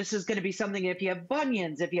 this is going to be something, if you have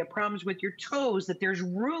bunions, if you have problems with your toes, that there's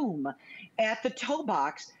room at the toe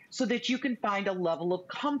box so that you can find a level of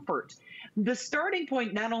comfort. The starting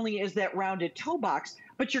point not only is that rounded toe box,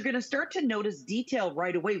 but you're going to start to notice detail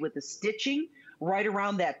right away with the stitching right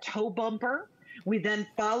around that toe bumper. We then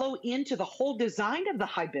follow into the whole design of the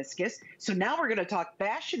hibiscus. So now we're going to talk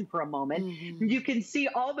fashion for a moment. Mm-hmm. You can see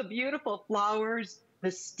all the beautiful flowers, the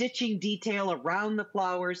stitching detail around the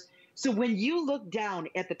flowers. So when you look down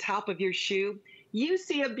at the top of your shoe, you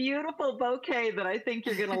see a beautiful bouquet that I think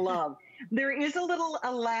you're going to love. There is a little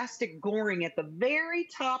elastic goring at the very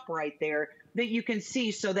top right there that you can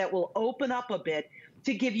see, so that will open up a bit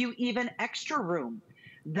to give you even extra room.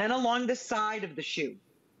 Then along the side of the shoe,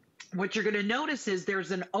 what you're going to notice is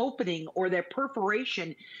there's an opening, or that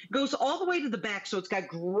perforation goes all the way to the back, so it's got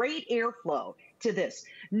great airflow to this.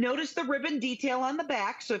 Notice the ribbon detail on the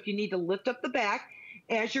back, so if you need to lift up the back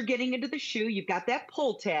as you're getting into the shoe, you've got that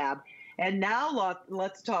pull tab. And now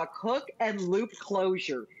let's talk hook and loop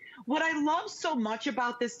closure. What I love so much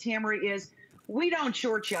about this, Tamara, is we don't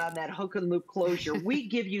short you on that hook and loop closure. We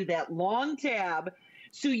give you that long tab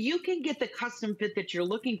so you can get the custom fit that you're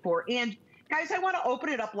looking for. And guys, I want to open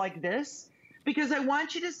it up like this because I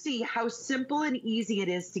want you to see how simple and easy it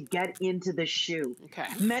is to get into the shoe. Okay.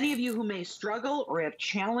 Many of you who may struggle or have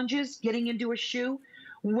challenges getting into a shoe,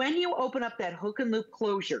 when you open up that hook and loop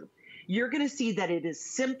closure, you're going to see that it is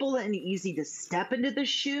simple and easy to step into the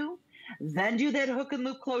shoe, then do that hook and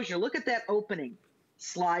loop closure. Look at that opening.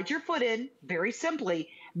 Slide your foot in very simply,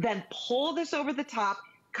 then pull this over the top,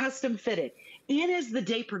 custom fit it. And as the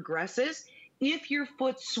day progresses, if your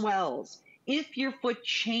foot swells, if your foot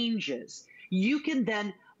changes, you can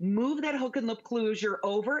then move that hook and loop closure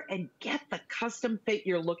over and get the custom fit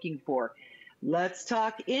you're looking for. Let's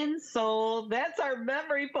talk insole. That's our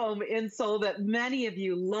memory foam insole that many of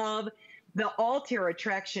you love. The Altair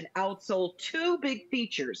Attraction outsole, 2 big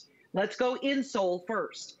features. Let's go insole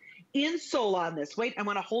first. Insole on this, wait, I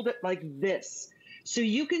want to hold it like this so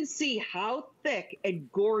you can see how thick and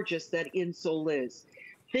gorgeous that insole is.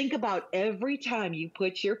 Think about every time you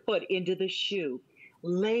put your foot into the shoe,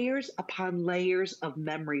 layers upon layers of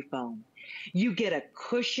memory foam. You get a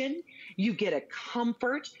cushion, you get a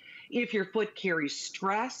comfort. If your foot carries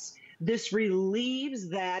stress, this relieves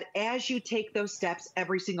that as you take those steps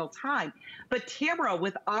every single time. But Tamara,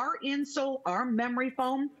 with our insole, our memory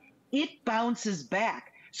foam, it bounces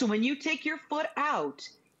back. So when you take your foot out,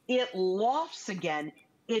 it lofts again.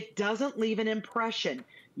 It doesn't leave an impression.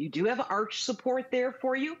 You do have arch support there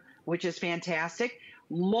for you, which is fantastic.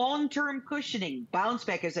 long-term cushioning, bounce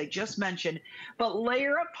back, as I just mentioned, but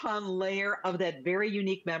layer upon layer of that very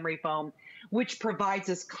unique memory foam, which provides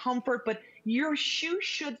us comfort, but your shoe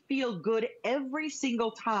should feel good every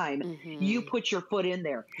single time you put your foot in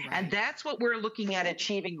there. Right. And that's what we're looking at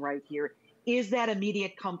achieving right here, is that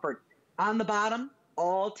immediate comfort. On the bottom,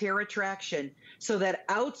 all tear traction. So that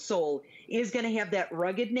outsole is going to have that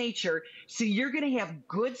rugged nature. So you're going to have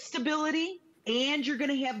good stability and you're going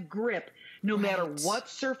to have grip no matter what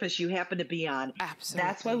surface you happen to be on. Absolutely.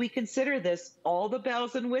 That's why we consider this all the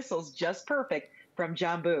bells and whistles just perfect from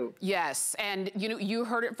Jambu. Yes, and you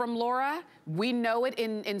heard it from Laura. We know it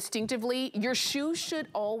instinctively. Your shoe should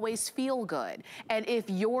always feel good. And if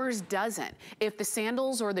yours doesn't, if the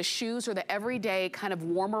sandals or the shoes or the everyday kind of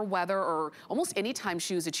warmer weather or almost anytime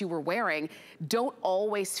shoes that you were wearing don't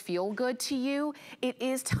always feel good to you, it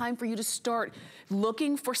is time for you to start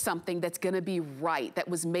looking for something that's gonna be right, that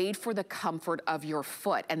was made for the comfort of your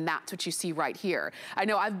foot. And that's what you see right here. I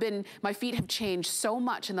know my feet have changed so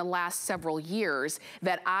much in the last several years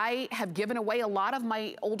that I have given away a lot of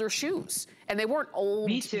my older shoes. And they weren't old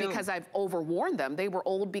because I've overworn them. They were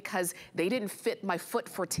old because they didn't fit my foot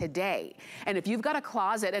for today. And if you've got a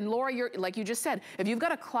closet, and Laura, like you just said, if you've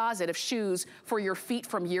got a closet of shoes for your feet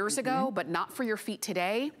from years ago, but not for your feet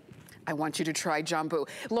today, I want you to try Jambu.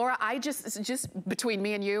 Laura, I just between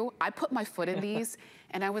me and you, I put my foot in these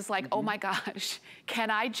and I was like, oh my gosh,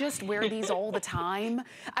 can I just wear these all the time?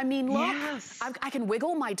 I mean, look, I can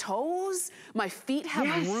wiggle my toes. My feet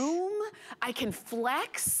have room. I can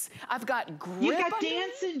flex. I've got grip. You've got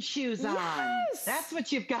dancing shoes on. That's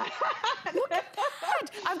what you've got. Look at that.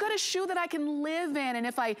 I've got a shoe that I can live in. And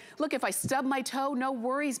if I stub my toe, no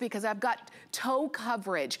worries because I've got toe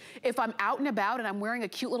coverage. If I'm out and about and I'm wearing a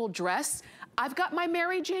cute little dress, I've got my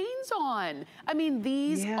Mary Janes on. I mean,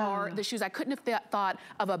 these are the shoes. I couldn't have thought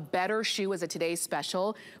of a better shoe as a today's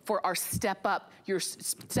special for our Step Up Your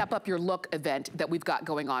Look event that we've got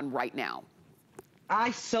going on right now.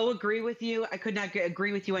 I so agree with you. I could not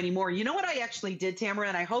agree with you anymore. You know what I actually did, Tamara,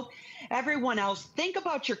 and I hope everyone else, think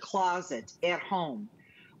about your closet at home.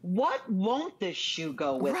 What won't this shoe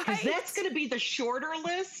go with? Because that's going to be the shorter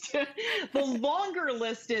list. The longer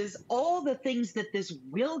list is all the things that this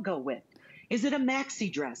will go with. Is it a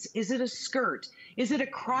maxi dress? Is it a skirt? Is it a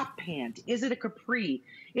crop pant? Is it a capri?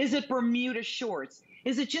 Is it Bermuda shorts?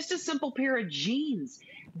 Is it just a simple pair of jeans?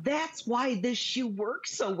 That's why this shoe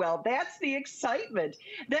works so well. That's the excitement.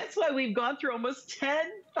 That's why we've gone through almost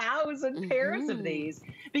 10,000 pairs of these.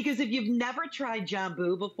 Because if you've never tried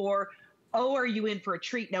Jambu before, oh, are you in for a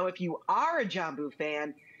treat? Now, if you are a Jambu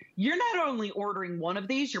fan, you're not only ordering one of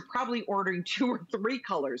these, you're probably ordering 2 or 3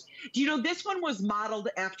 colors. Do you know this one was modeled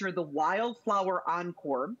after the Wildflower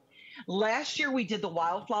Encore? Last year we did the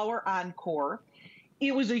Wildflower Encore.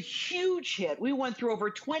 It was a huge hit. We went through over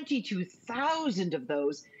 22,000 of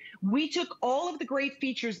those. We took all of the great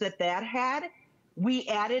features that had, we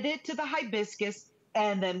added it to the hibiscus,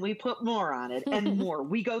 and then we put more on it and more.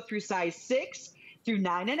 We go through size 6 through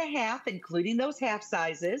 9.5, including those half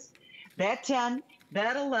sizes, that 10,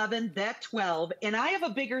 that 11, that 12, and I have a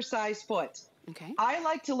bigger size foot. Okay. I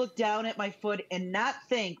like to look down at my foot and not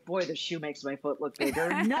think, boy, the shoe makes my foot look bigger.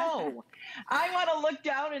 No, I want to look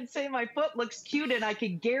down and say my foot looks cute, and I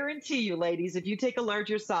can guarantee you, ladies, if you take a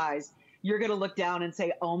larger size, you're going to look down and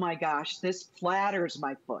say, oh my gosh, this flatters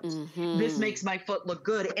my foot. This makes my foot look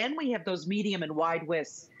good. And we have those medium and wide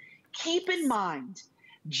widths. Keep in mind,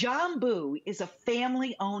 Jambu is a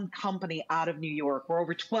family-owned company out of New York. We're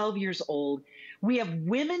over 12 years old. We have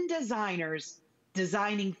women designers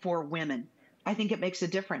designing for women. I think it makes a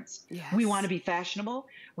difference. Yes. We want to be fashionable,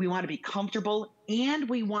 we want to be comfortable, and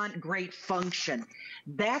we want great function.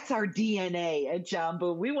 That's our DNA at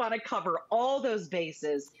Jambu. We want to cover all those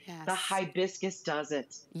bases. Yes. The hibiscus does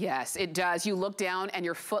it. Yes, it does. You look down and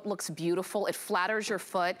your foot looks beautiful. It flatters your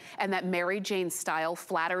foot, and that Mary Jane style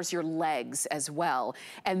flatters your legs as well.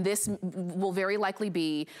 And this will very likely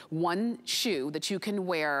be one shoe that you can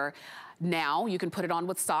wear now. You can put it on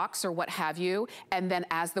with socks or what have you, and then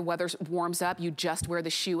as the weather warms up, you just wear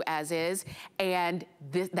the shoe as is, and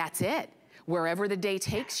that's it. Wherever the day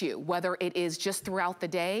takes you, whether it is just throughout the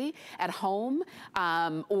day at home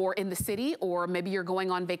or in the city, or maybe you're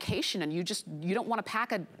going on vacation and you don't want to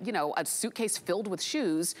pack a suitcase filled with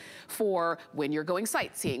shoes for when you're going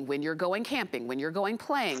sightseeing, when you're going camping, when you're going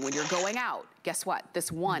playing, when you're going out. Guess what?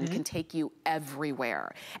 This one can take you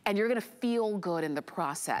everywhere, and you're gonna feel good in the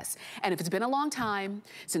process. And if it's been a long time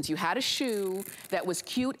since you had a shoe that was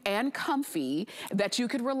cute and comfy that you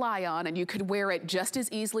could rely on, and you could wear it just as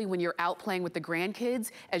easily when you're out playing with the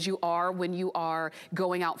grandkids as you are when you are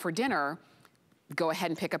going out for dinner, go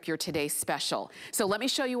ahead and pick up your today's special. So let me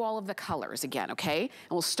show you all of the colors again, okay?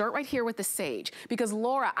 And we'll start right here with the sage, because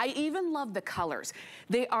Laura, I even love the colors.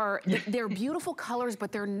 They're beautiful colors,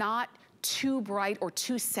 but they're not too bright or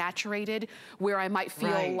too saturated where I might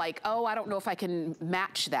feel like, oh, I don't know if I can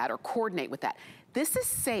match that or coordinate with that. This is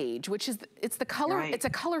sage, which is, it's the color, it's a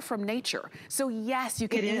color from nature. So yes, you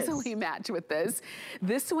can easily match with this.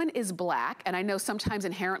 This one is black, and I know sometimes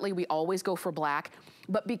inherently we always go for black,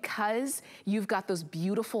 but because you've got those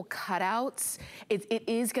beautiful cutouts, it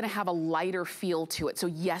is gonna have a lighter feel to it. So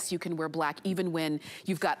yes, you can wear black even when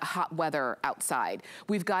you've got hot weather outside.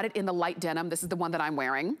 We've got it in the light denim. This is the one that I'm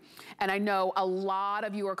wearing. And I know a lot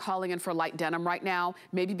of you are calling in for light denim right now,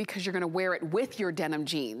 maybe because you're gonna wear it with your denim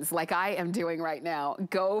jeans, like I am doing right now.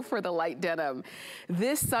 Go for the light denim.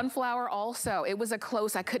 This sunflower also, it was a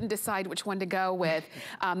close, I couldn't decide which one to go with.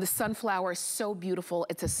 The sunflower is so beautiful.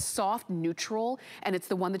 It's a soft neutral, and it's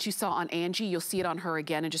the one that you saw on Angie. You'll see it on her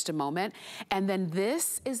again in just a moment. And then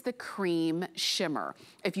this is the cream shimmer.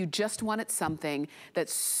 If you just wanted something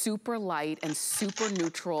that's super light and super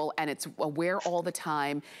neutral and it's a wear all the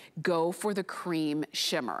time, go for the cream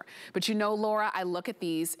shimmer. But you know, Laura, I look at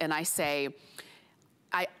these and I say,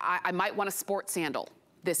 I might want a sports sandal.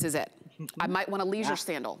 This is it. I might want a leisure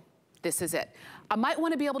sandal. This is it. I might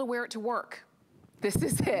want to be able to wear it to work. This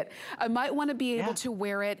is it. I might want to be able to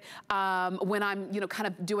wear it when I'm, kind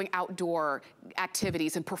of doing outdoor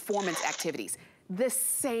activities and performance activities. The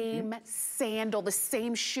same sandal, the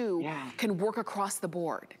same shoe can work across the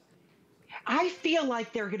board. I feel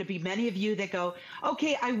like there are going to be many of you that go,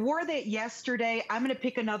 okay, I wore that yesterday. I'm going to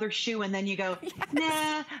pick another shoe. And then you go,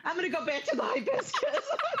 nah, I'm going to go back to the hibiscus. I'm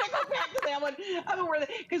going to go back to that one. I'm going to wear that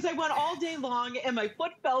because I went all day long and my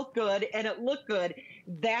foot felt good and it looked good.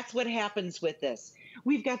 That's what happens with this.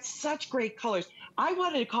 We've got such great colors. I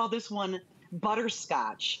wanted to call this one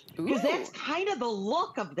butterscotch because that's kind of the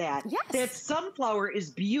look of that. Yes. That sunflower is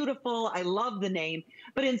beautiful. I love the name,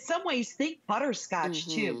 but in some ways think butterscotch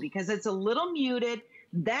too, because it's a little muted.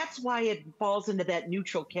 That's why it falls into that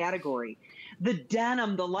neutral category. The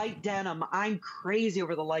denim, the light denim, I'm crazy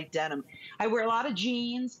over the light denim. I wear a lot of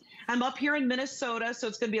jeans. I'm up here in Minnesota, so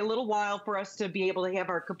it's going to be a little while for us to be able to have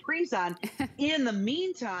our capris on. In the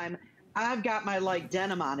meantime, I've got my light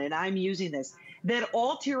denim on and I'm using this. That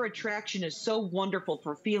all-tier attraction is so wonderful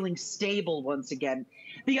for feeling stable once again.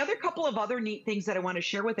 The other couple of other neat things that I want to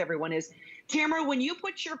share with everyone is, Tamara, when you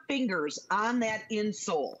put your fingers on that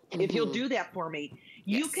insole, if you'll do that for me,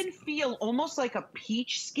 you can feel almost like a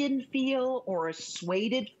peach skin feel or a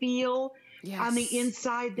suede feel on the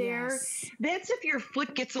inside there. That's if your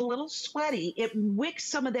foot gets a little sweaty. It wicks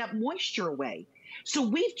some of that moisture away. So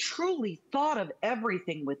we've truly thought of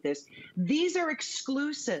everything with this. These are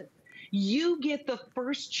exclusive. You get the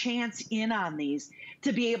first chance in on these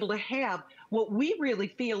to be able to have what we really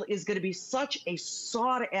feel is going to be such a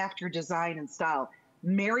sought-after design and style.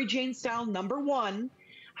 Mary Jane style, #1.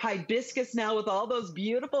 Hibiscus now with all those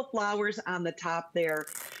beautiful flowers on the top there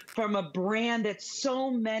from a brand that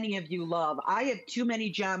so many of you love. I have too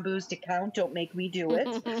many jambus to count. Don't make me do it.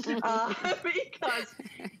 Because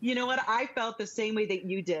you know what? I felt the same way that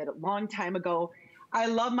you did a long time ago. I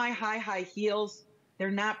love my high heels. They're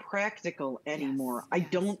not practical anymore. I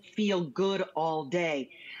don't feel good all day.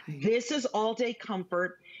 This is all day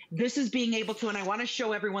comfort. This is being able to, and I want to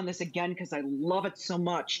show everyone this again because I love it so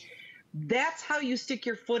much. That's how you stick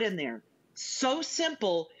your foot in there. So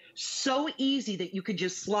simple, so easy that you can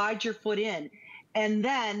just slide your foot in. And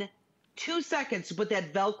then 2 seconds with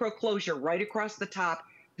that Velcro closure right across the top,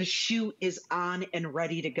 the shoe is on and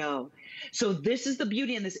ready to go. So this is the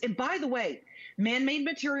beauty in this. And by the way, man-made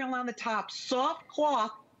material on the top, soft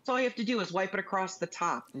cloth. So all you have to do is wipe it across the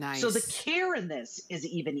top. Nice. So the care in this is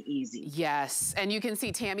even easy. Yes, and you can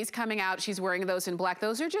see Tammy's coming out. She's wearing those in black.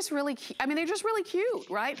 Those are just really, they're just really cute,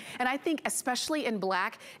 right? And I think especially in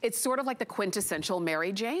black, it's sort of like the quintessential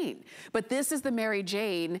Mary Jane. But this is the Mary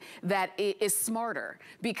Jane that is smarter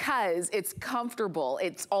because it's comfortable,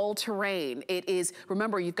 it's all-terrain. It is,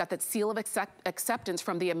 remember, you've got that seal of acceptance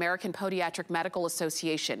from the American Podiatric Medical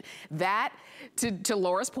Association. That, to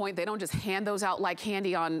Laura's point, they don't just hand those out like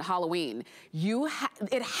candy on Halloween.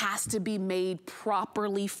 It has to be made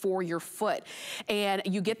properly for your foot. And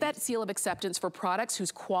you get that seal of acceptance for products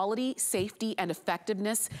whose quality, safety, and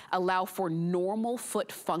effectiveness allow for normal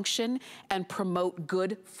foot function and promote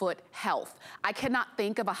good foot health. I cannot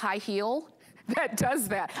think of a high heel that does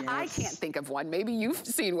that. Yes. I can't think of one. Maybe you've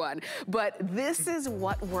seen one. But this is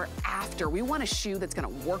what we're after. We want a shoe that's going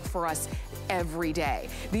to work for us every day.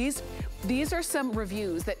 These these are some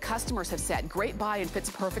reviews that customers have said. Great buy and fits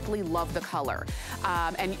perfectly, love the color.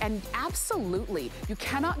 And absolutely, you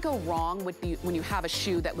cannot go wrong with when you have a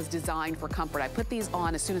shoe that was designed for comfort. I put these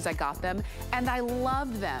on as soon as I got them, and I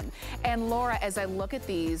loved them. And Laura, as I look at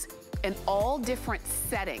these in all different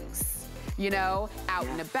settings, you know, out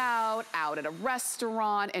and about, out at a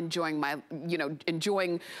restaurant, enjoying my, you know,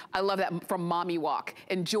 I love that from Mommy Walk,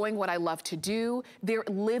 enjoying what I love to do. They're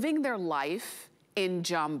living their life in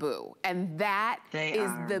Jambu, and that is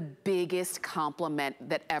the biggest compliment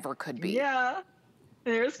that ever could be. Yeah.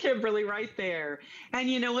 There's Kimberly right there. And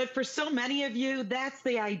you know what? For so many of you, that's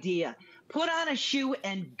the idea. Put on a shoe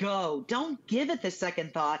and go. Don't give it the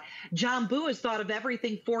second thought. Jambu has thought of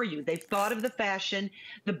everything for you. They've thought of the fashion,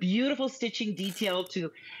 the beautiful stitching detail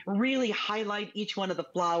to really highlight each one of the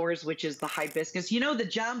flowers, which is the hibiscus. You know, the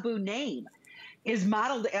Jambu name is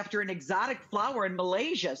modeled after an exotic flower in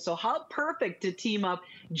Malaysia. So how perfect to team up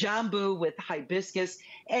Jambu with hibiscus.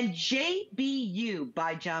 And JBU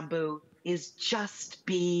by Jambu is just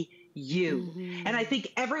be you. And I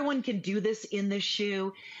think everyone can do this in this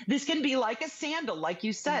shoe. This can be like a sandal, like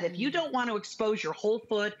you said. If you don't want to expose your whole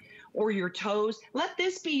foot or your toes, let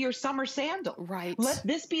this be your summer sandal. Right. Let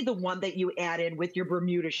this be the one that you add in with your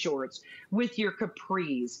Bermuda shorts, with your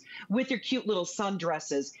capris, with your cute little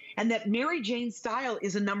sundresses. And that Mary Jane style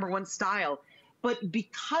is a #1 style. But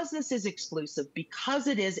because this is exclusive, because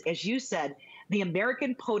it is, as you said, the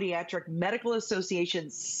American Podiatric Medical Association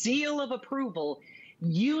seal of approval,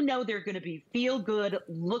 you know they're going to be feel good,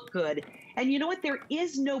 look good. And you know what? There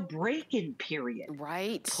is no break-in period.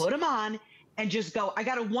 Right. Put them on and just go. I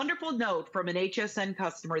got a wonderful note from an HSN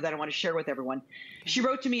customer that I want to share with everyone. She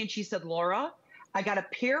wrote to me and she said, Laura, I got a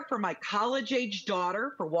pair for my college-age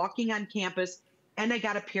daughter for walking on campus, and I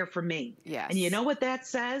got a pair for me. Yes. And you know what that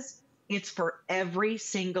says? It's for every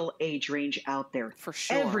single age range out there. For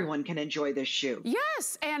sure. Everyone can enjoy this shoe.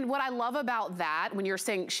 Yes, and what I love about that, when you're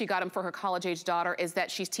saying she got them for her college-age daughter, is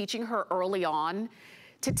that she's teaching her early on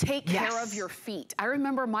to take care of your feet. I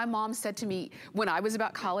remember my mom said to me when I was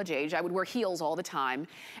about college age, I would wear heels all the time.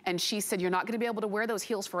 And she said, you're not gonna be able to wear those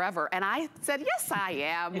heels forever. And I said, yes, I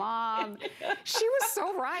am, Mom. She was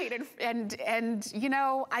so right. And you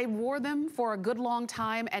know, I wore them for a good long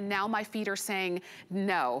time, and now my feet are saying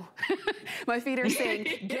no. My feet are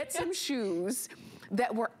saying, get some shoes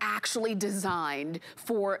that were actually designed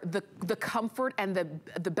for the comfort and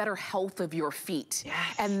the better health of your feet.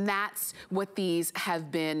 Yes. And that's what these have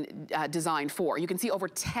been designed for. You can see over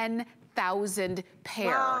 10,000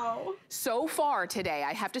 pair. Wow. So far today,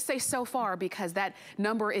 I have to say so far, because that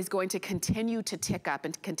number is going to continue to tick up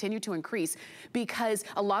and continue to increase, because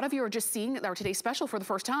a lot of you are just seeing our today's special for the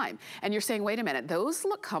first time. And you're saying, wait a minute, those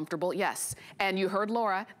look comfortable. Yes. And you heard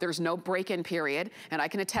Laura, there's no break-in period. And I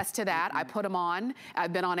can attest to that. I put them on.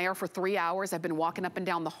 I've been on air for 3 hours. I've been walking up and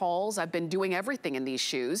down the halls. I've been doing everything in these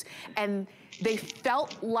shoes. And they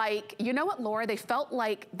felt like, you know what, Laura? They felt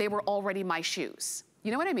like they were already my shoes.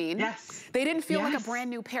 You know what I mean? Yes. They didn't feel like a brand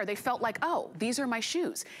new pair. They felt like, oh, these are my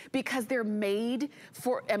shoes, because they're made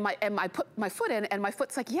for, and I put my foot in and my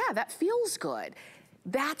foot's like, yeah, that feels good.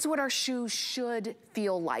 That's what our shoes should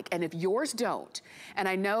feel like. And if yours don't, and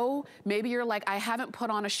I know maybe you're like, I haven't put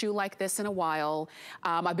on a shoe like this in a while.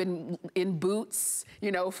 I've been in boots,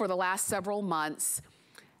 you know, for the last several months.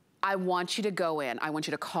 I want you to go in. I want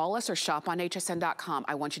you to call us or shop on hsn.com.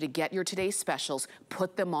 I want you to get your today's specials,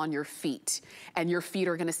 put them on your feet, and your feet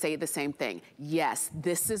are gonna say the same thing. Yes,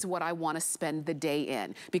 this is what I wanna spend the day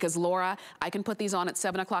in. Because Laura, I can put these on at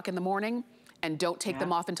 7 o'clock in the morning and don't take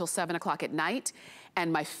them off until 7 o'clock at night,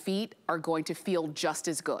 and my feet are going to feel just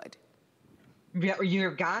as good. Yeah, you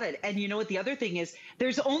got it. And you know what the other thing is?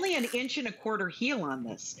 There's only an 1¼ inch heel on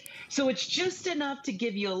this. So it's just enough to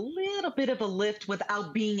give you a little bit of a lift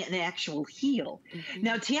without being an actual heel.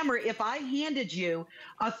 Now, Tamara, if I handed you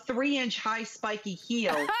a 3-inch high spiky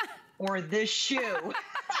heel or this shoe,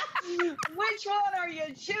 which one are you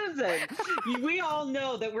choosing? We all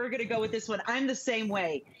know that we're going to go with this one. I'm the same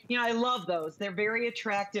way. You know, I love those. They're very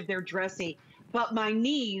attractive. They're dressy. But my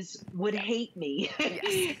knees would hate me,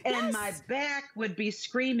 and my back would be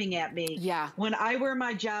screaming at me. Yeah. When I wear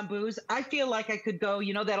my Jambus, I feel like I could go,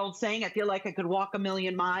 you know that old saying, I feel like I could walk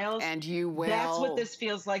 1,000,000 miles. And you will. That's what this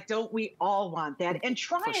feels like. Don't we all want that? And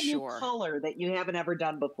try a new color that you haven't ever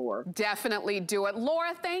done before. Definitely do it.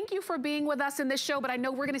 Laura, thank you for being with us in this show, but I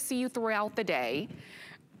know we're going to see you throughout the day.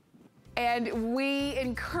 And we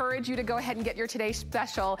encourage you to go ahead and get your today's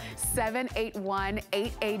special.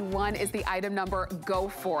 781-881 is the item number. Go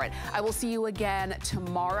for it. I will see you again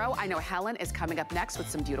tomorrow. I know Helen is coming up next with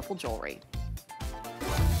some beautiful jewelry.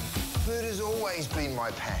 Food has always been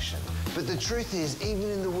my passion, but the truth is, even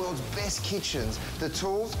in the world's best kitchens, the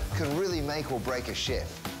tools can really make or break a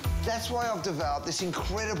chef. That's why I've developed this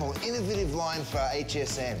incredible, innovative line for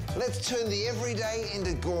HSN. Let's turn the everyday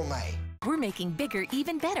into gourmet. We're making bigger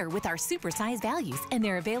even better with our supersize values, and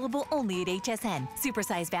they're available only at HSN.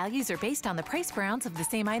 Supersize values are based on the price per ounce of the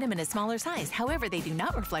same item in a smaller size. However, they do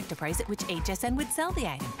not reflect the price at which HSN would sell the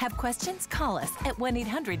item. Have questions? Call us at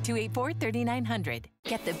 1-800-284-3900.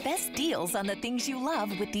 Get the best deals on the things you love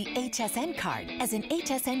with the HSN card. As an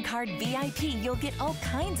HSN card VIP, you'll get all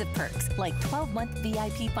kinds of perks, like 12-month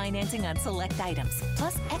VIP financing on select items,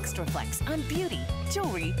 plus extra flex on beauty,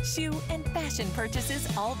 jewelry, shoe, and fashion purchases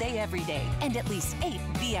all day, every day, and at least 8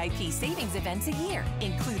 VIP savings events a year.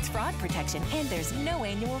 Includes fraud protection, and there's no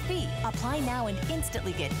annual fee. Apply now and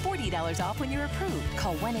instantly get $40 off when you're approved.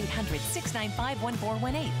 Call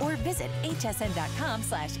 1-800-695-1418 or visit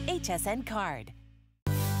hsn.com/HSN card.